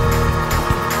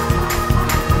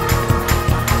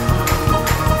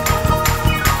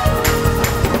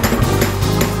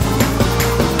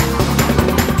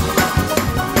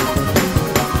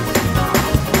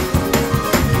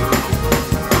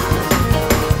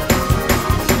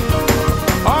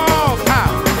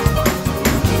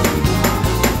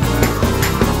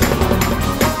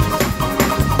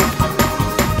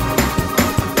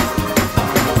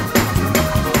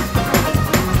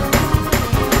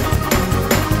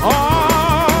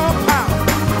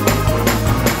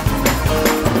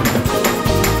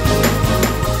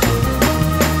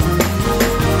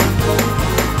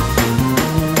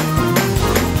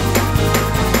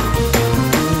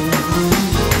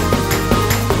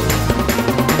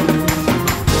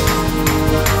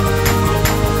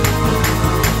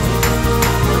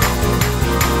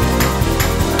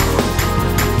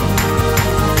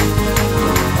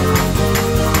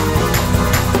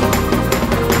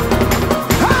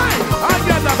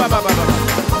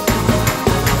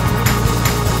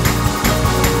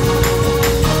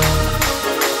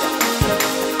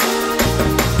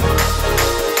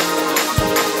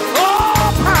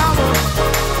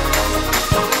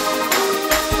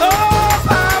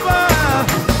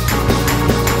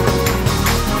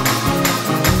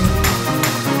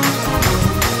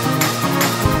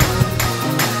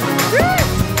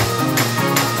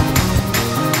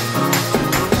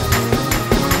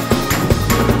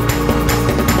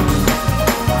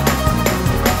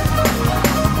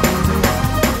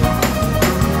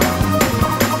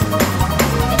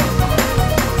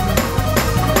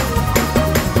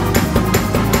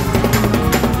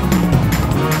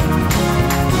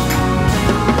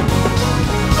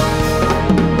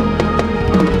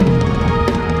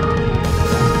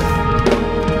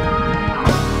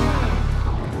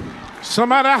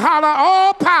 Somebody holler,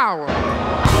 all power.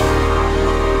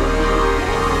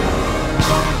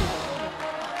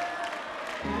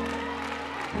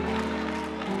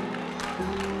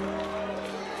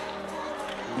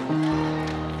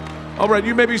 All right,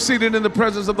 you may be seated in the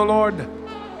presence of the Lord.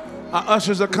 Our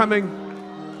ushers are coming.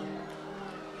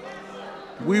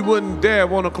 We wouldn't dare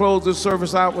want to close this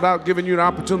service out without giving you an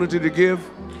opportunity to give.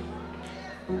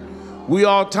 We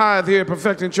all tithe here at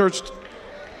Perfecting Church.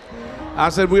 I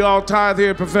said we all tithe here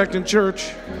at Perfecting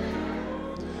Church.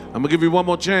 I'm going to give you one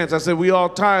more chance. I said we all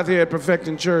tithe here at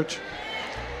Perfecting Church.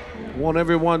 Want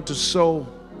everyone to sow.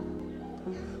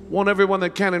 Want everyone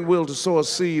that can and will to sow a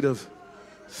seed of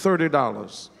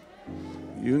 $30.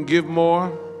 You can give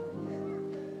more,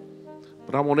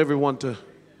 but I want everyone to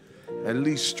at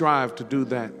least strive to do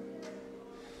that.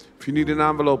 If you need an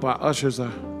envelope, our ushers are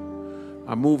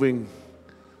moving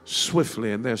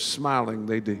swiftly and they're smiling.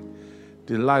 They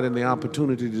delight in the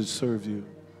opportunity to serve you.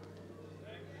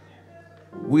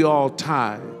 We all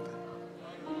tithe.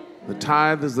 The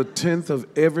tithe is the 10th of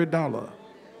every dollar.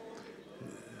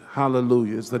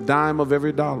 Hallelujah. It's the dime of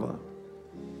every dollar.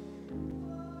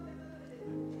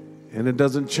 And it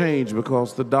doesn't change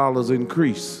because the dollars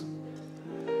increase.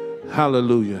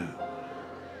 Hallelujah.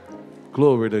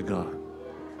 Glory to God.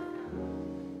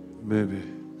 Maybe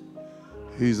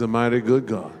He's a mighty good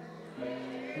God.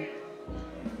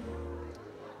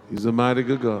 He's a mighty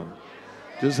good God.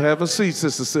 Just have a seat,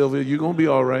 Sister Sylvia. You're going to be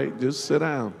all right. Just sit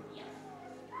down.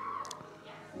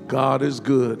 God is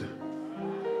good.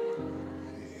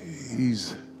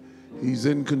 He's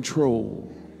in control.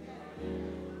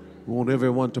 We want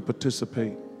everyone to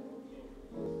participate.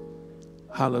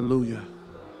 Hallelujah.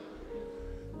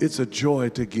 It's a joy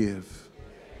to give.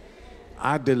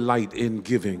 I delight in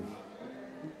giving.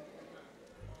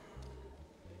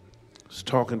 I was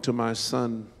talking to my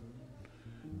son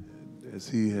as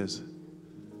he has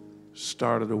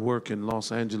started to work in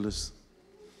Los Angeles.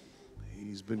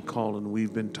 He's been calling,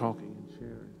 we've been talking and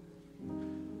sharing.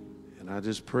 And I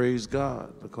just praise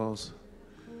God because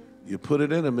You put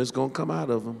it in them, it's going to come out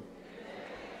of them.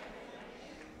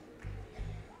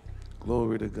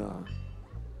 Glory to God.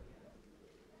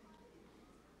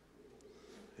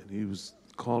 And he was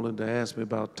calling to ask me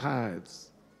about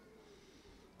tithes.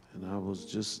 And I was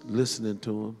just listening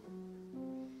to him.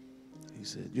 He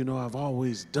said, you know, I've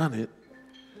always done it,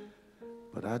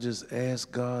 but I just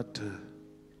asked God to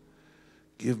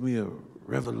give me a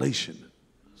revelation.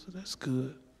 I said, that's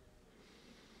good.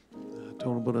 I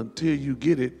told him, but until you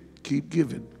get it, keep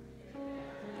giving.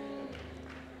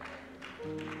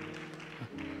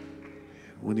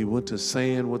 When he went to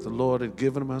saying what the Lord had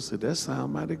given him, I said, that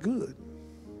sounds mighty good.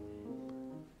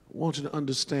 I want you to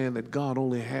understand that God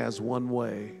only has one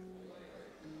way.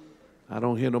 I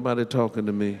don't hear nobody talking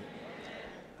to me.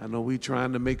 I know we're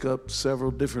trying to make up several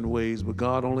different ways, but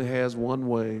God only has one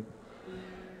way.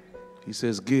 He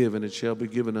says, give, and it shall be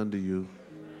given unto you.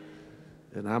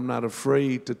 And I'm not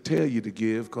afraid to tell you to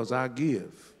give, because I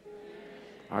give.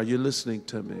 Are you listening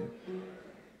to me?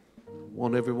 I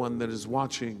want everyone that is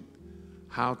watching,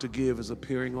 how to give is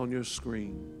appearing on your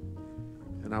screen.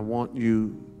 And I want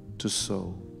you to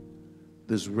sow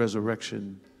this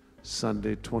Resurrection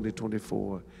Sunday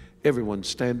 2024. Everyone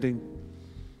standing.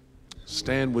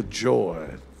 Stand with joy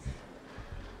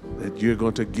that you're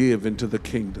going to give into the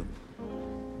kingdom.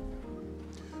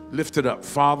 Lift it up.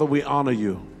 Father, we honor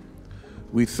you.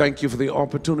 We thank you for the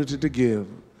opportunity to give.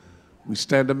 We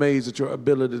stand amazed at your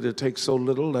ability to take so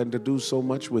little and to do so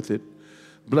much with it.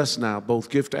 Bless now both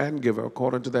gift and giver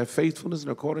according to their faithfulness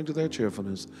and according to their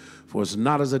cheerfulness. For it's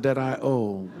not as a debt I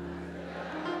owe,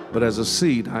 but as a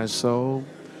seed I sow.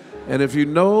 And if you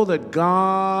know that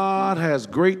God has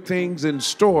great things in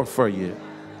store for you,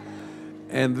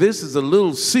 and this is a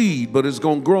little seed, but it's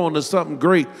going to grow into something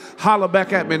great, holler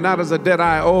back at me, not as a debt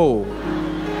I owe,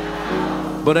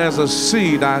 but as a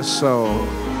seed I sow.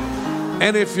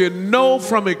 And if you know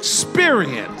from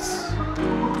experience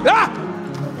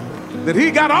that he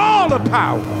got all the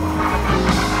power,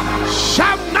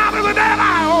 shout, not as a debt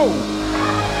I owe,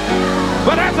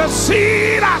 but as a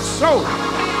seed I sow.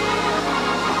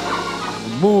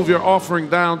 Move your offering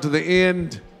down to the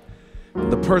end.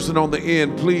 The person on the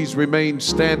end, please remain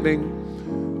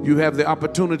standing. You have the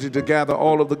opportunity to gather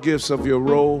all of the gifts of your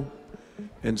roll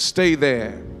and stay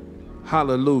there.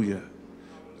 Hallelujah.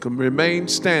 Can remain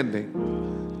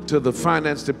standing till the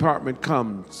finance department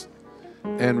comes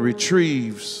and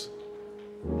retrieves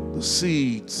the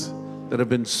seeds that have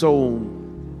been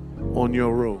sown on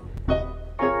your roll.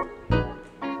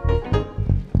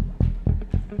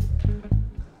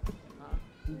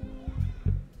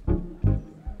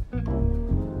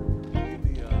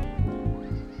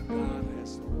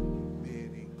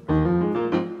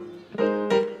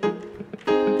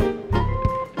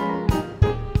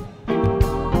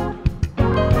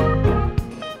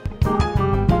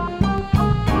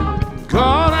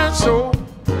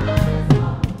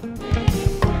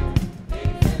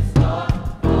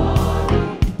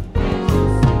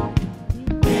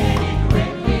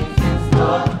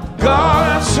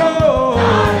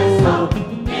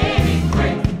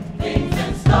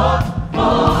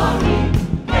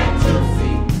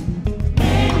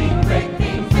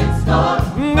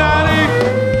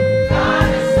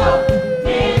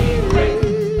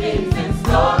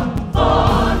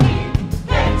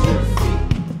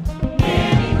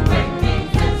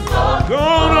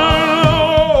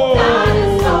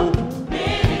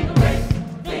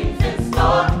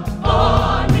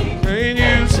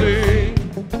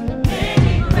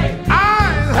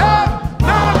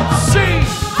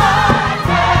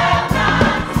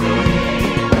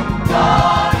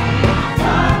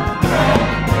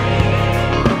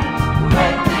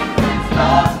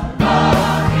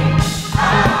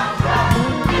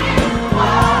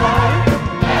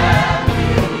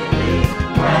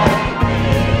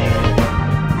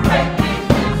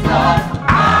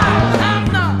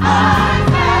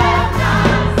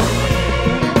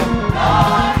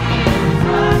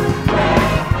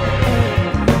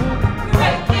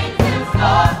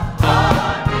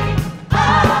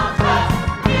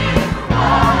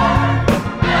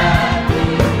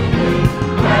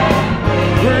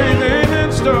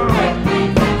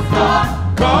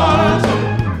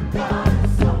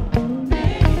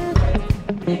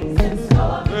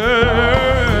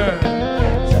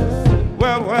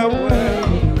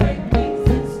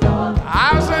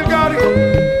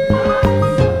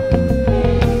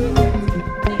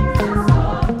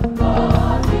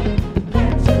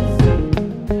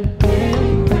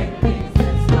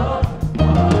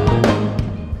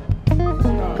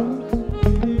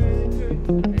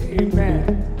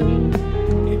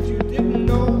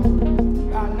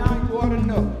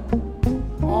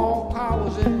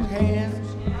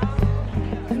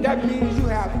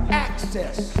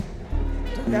 access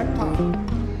to that power.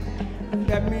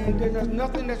 That means there's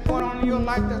nothing that's going on in your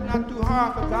life that's not too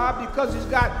hard for God because He's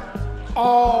got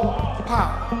all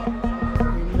power.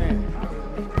 Amen.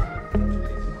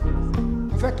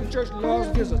 Perfecting Church loves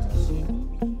visitors.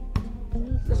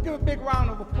 Let's give a big round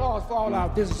of applause for all our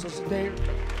visitors today.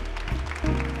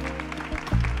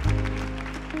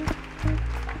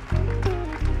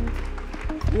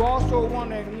 We also want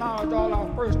to acknowledge all our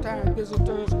first-time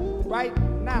visitors. Right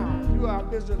now, you are a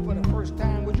visitor for the first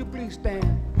time. Would you please stand?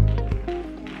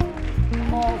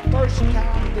 All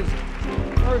first-time visitors.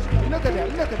 Look at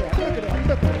that, look at that, look at that, look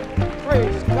at that.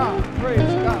 Praise God,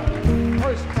 praise God.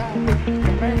 First-time visitors,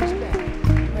 remain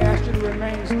standing. I ask you to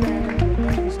remain standing,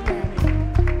 remain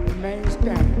standing, remain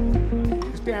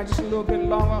standing. Stand just a little bit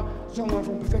longer. Someone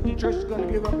from Perfecting Church is going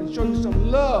to give up and show you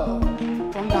some love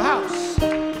from the house.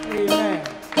 Amen.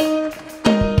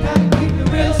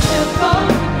 Real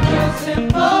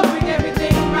simple, bring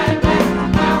everything right back to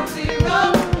ground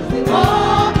zero. It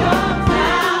all comes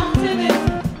down to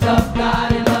this: love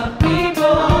God and love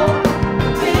people.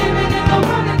 Living in a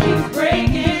world that keeps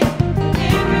breaking.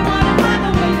 If we want to find a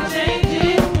way to change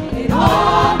it, it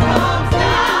all comes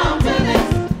down to this: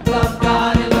 love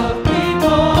God and love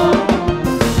people.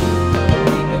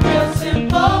 Keep it real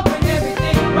simple, bring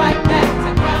everything right back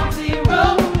to ground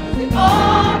zero. It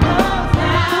all comes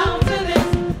down to this: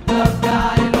 love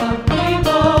God and love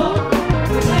people.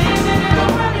 We're living in a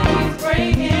world that keeps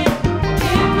breaking.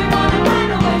 If we want to find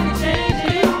a way to change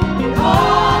it, it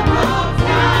all comes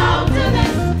down to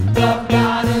this: love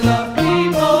God and love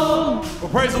people.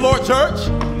 Well, praise the Lord, church.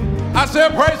 I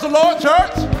said, praise the Lord,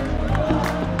 church.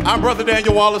 I'm Brother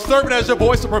Daniel Wallace, serving as your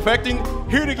voice of Perfecting,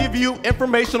 here to give you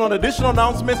information on additional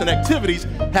announcements and activities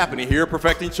happening here at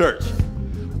Perfecting Church.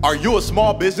 Are you a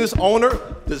small business owner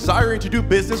desiring to do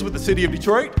business with the city of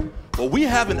Detroit? Well, we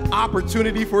have an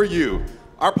opportunity for you.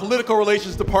 Our political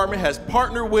relations department has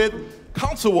partnered with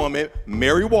Councilwoman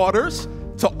Mary Waters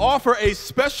to offer a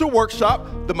special workshop,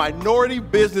 the Minority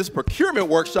Business Procurement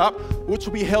Workshop, which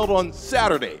will be held on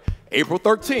Saturday, April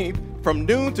 13th from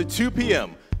noon to 2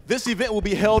 p.m. This event will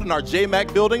be held in our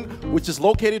JMAC building, which is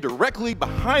located directly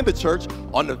behind the church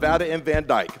on Nevada and Van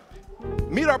Dyke.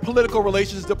 Meet our political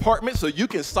relations department so you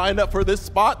can sign up for this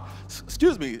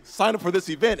sign up for this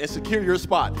event and secure your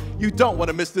spot. You don't want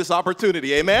to miss this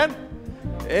opportunity, amen?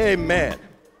 Amen.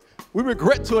 We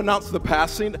regret to announce the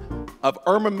passing of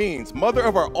Irma Means, mother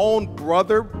of our own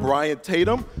brother, Brian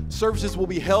Tatum. Services will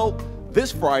be held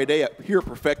this Friday here at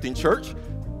Perfecting Church.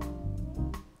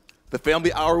 The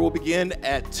family hour will begin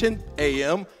at 10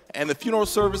 a.m. and the funeral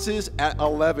services at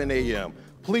 11 a.m.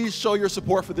 Please show your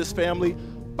support for this family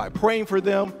by praying for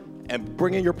them and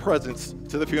bringing your presence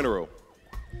to the funeral.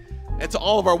 And to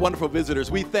all of our wonderful visitors,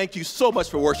 we thank you so much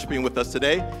for worshiping with us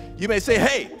today. You may say,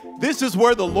 hey, this is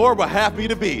where the Lord will have me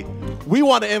to be. We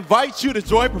want to invite you to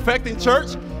join Perfecting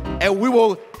Church, and we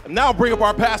will now bring up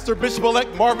our pastor,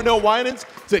 Bishop-elect Marvin Winans,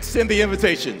 to extend the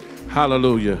invitation.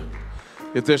 Hallelujah.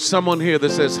 If there's someone here that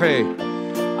says, hey,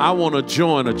 I want to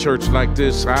join a church like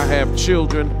this. I have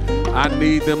children. I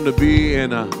need them to be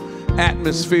in an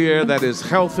atmosphere that is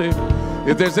healthy.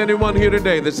 If there's anyone here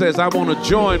today that says, I want to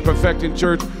join Perfecting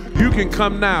Church, you can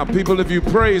come now. People, if you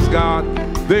praise God,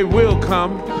 they will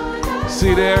come.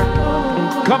 See there?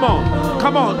 Come on.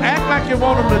 Come on. Act like you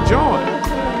want them to join.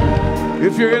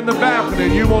 If you're in the balcony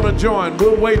and you want to join,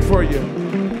 we'll wait for you.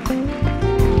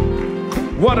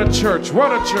 What a church.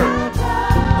 What a church.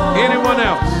 Anyone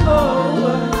else?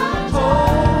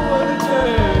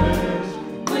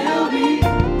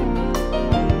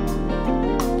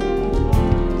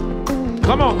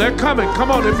 Come on, they're coming. Come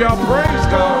on, if y'all praise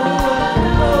God.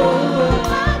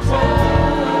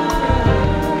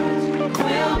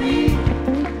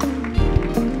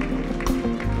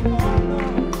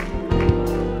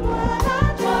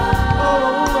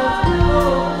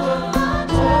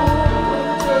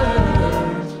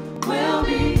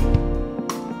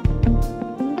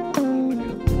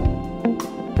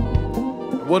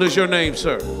 What is your name,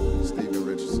 sir? Stephen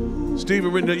Richardson.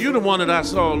 Stephen Richardson. You're the one that I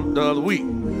saw the other week.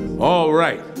 All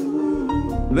right.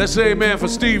 Let's say amen for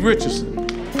Steve Richardson.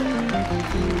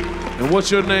 And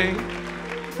what's your name?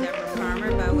 Deborah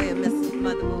Farmer by way of Mrs.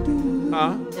 Mother Boy.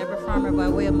 Huh? Deborah Farmer by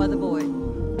way of Mother Boy.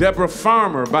 Deborah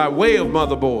Farmer by way of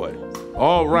Mother Boy.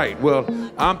 All right. Well,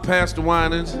 I'm Pastor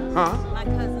Winans. Huh? My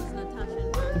cousins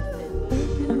Natasha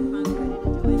and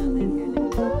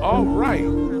Marvin. All right.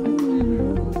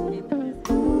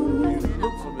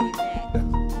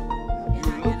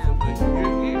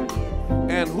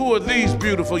 And who are these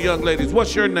beautiful young ladies?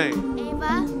 What's your name?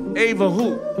 Ava. Ava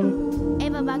who?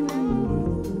 Ava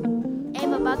Buckner.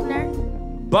 Ava Buckner.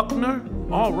 Buckner.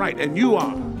 All right, and you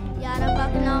are? Yana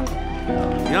Buckner.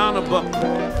 Yana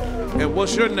Buckner. And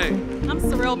what's your name? I'm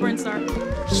Sorrel Bryn, sir.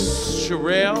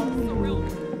 Sherelle?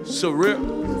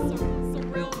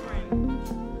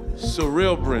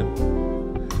 Sorrel Bryn.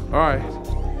 All right.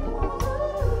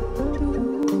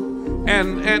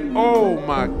 And oh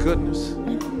my goodness.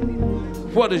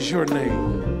 What is your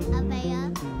name?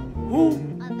 Avea. Who?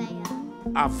 Avea.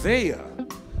 Avea.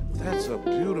 That's a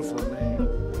beautiful name.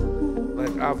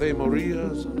 Like Ave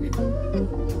Maria or something.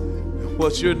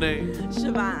 What's your name?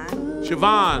 Siobhan.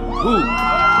 Siobhan. Who?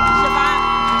 Siobhan.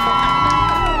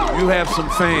 You have some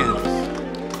fans.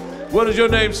 What is your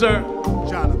name, sir?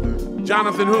 Jonathan.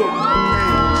 Jonathan who?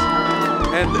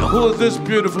 And who is this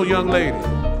beautiful young lady?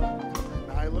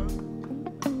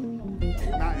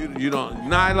 You don't,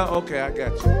 Nyla? Okay, I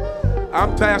got you.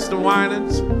 I'm Pastor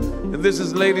Winans, and this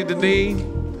is Lady Denise.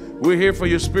 We're here for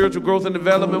your spiritual growth and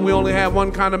development. We only have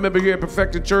one kind of member here at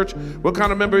Perfected Church. What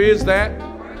kind of member is that?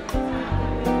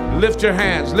 Lift your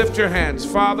hands, lift your hands.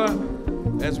 Father,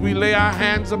 as we lay our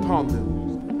hands upon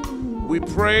them, we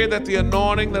pray that the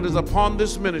anointing that is upon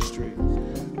this ministry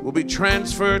will be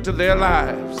transferred to their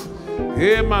lives.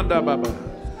 Let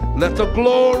the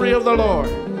glory of the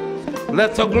Lord,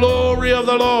 let the glory of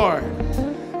the Lord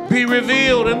be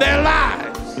revealed in their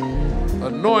lives.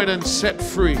 Anoint and set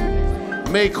free.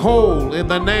 Make whole in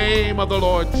the name of the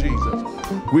Lord Jesus.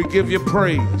 We give you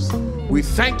praise. We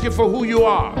thank you for who you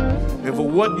are and for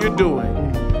what you're doing.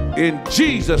 In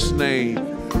Jesus' name.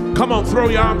 Come on, throw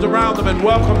your arms around them and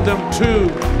welcome them to.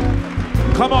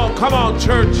 Come on,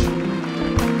 church.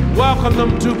 Welcome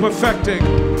them to perfecting.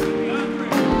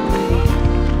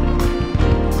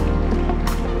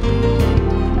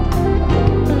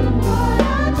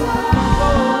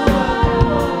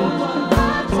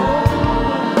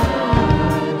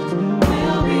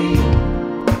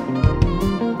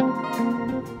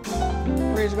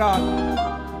 Praise God.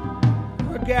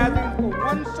 We're gathering for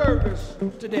one service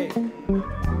today.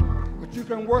 But you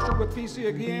can worship with PC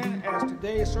again, as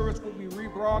today's service will be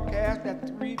rebroadcast at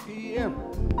 3 p.m.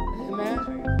 Amen.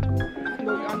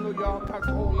 I know y'all got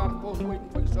a whole lot of folks waiting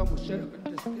for you, so I'm going to shut up and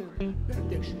just give a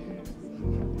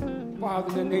benediction. Father,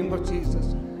 in the name of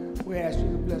Jesus, we ask you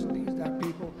to bless these thy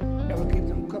people, ever keep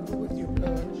them covered with your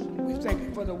blood. We thank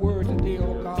you for the word today,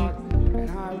 oh God, and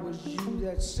how it was you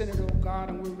that sent it, oh God,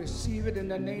 and we receive it in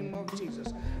the name of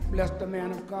Jesus. Bless the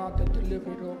man of God that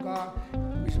delivered, oh God.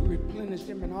 We replenish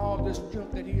him in all the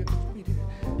strength that he has defeated.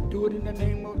 Do it in the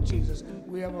name of Jesus.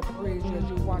 We ever praise you as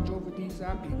you watch over these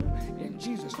our people. In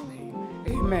Jesus' name,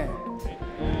 amen.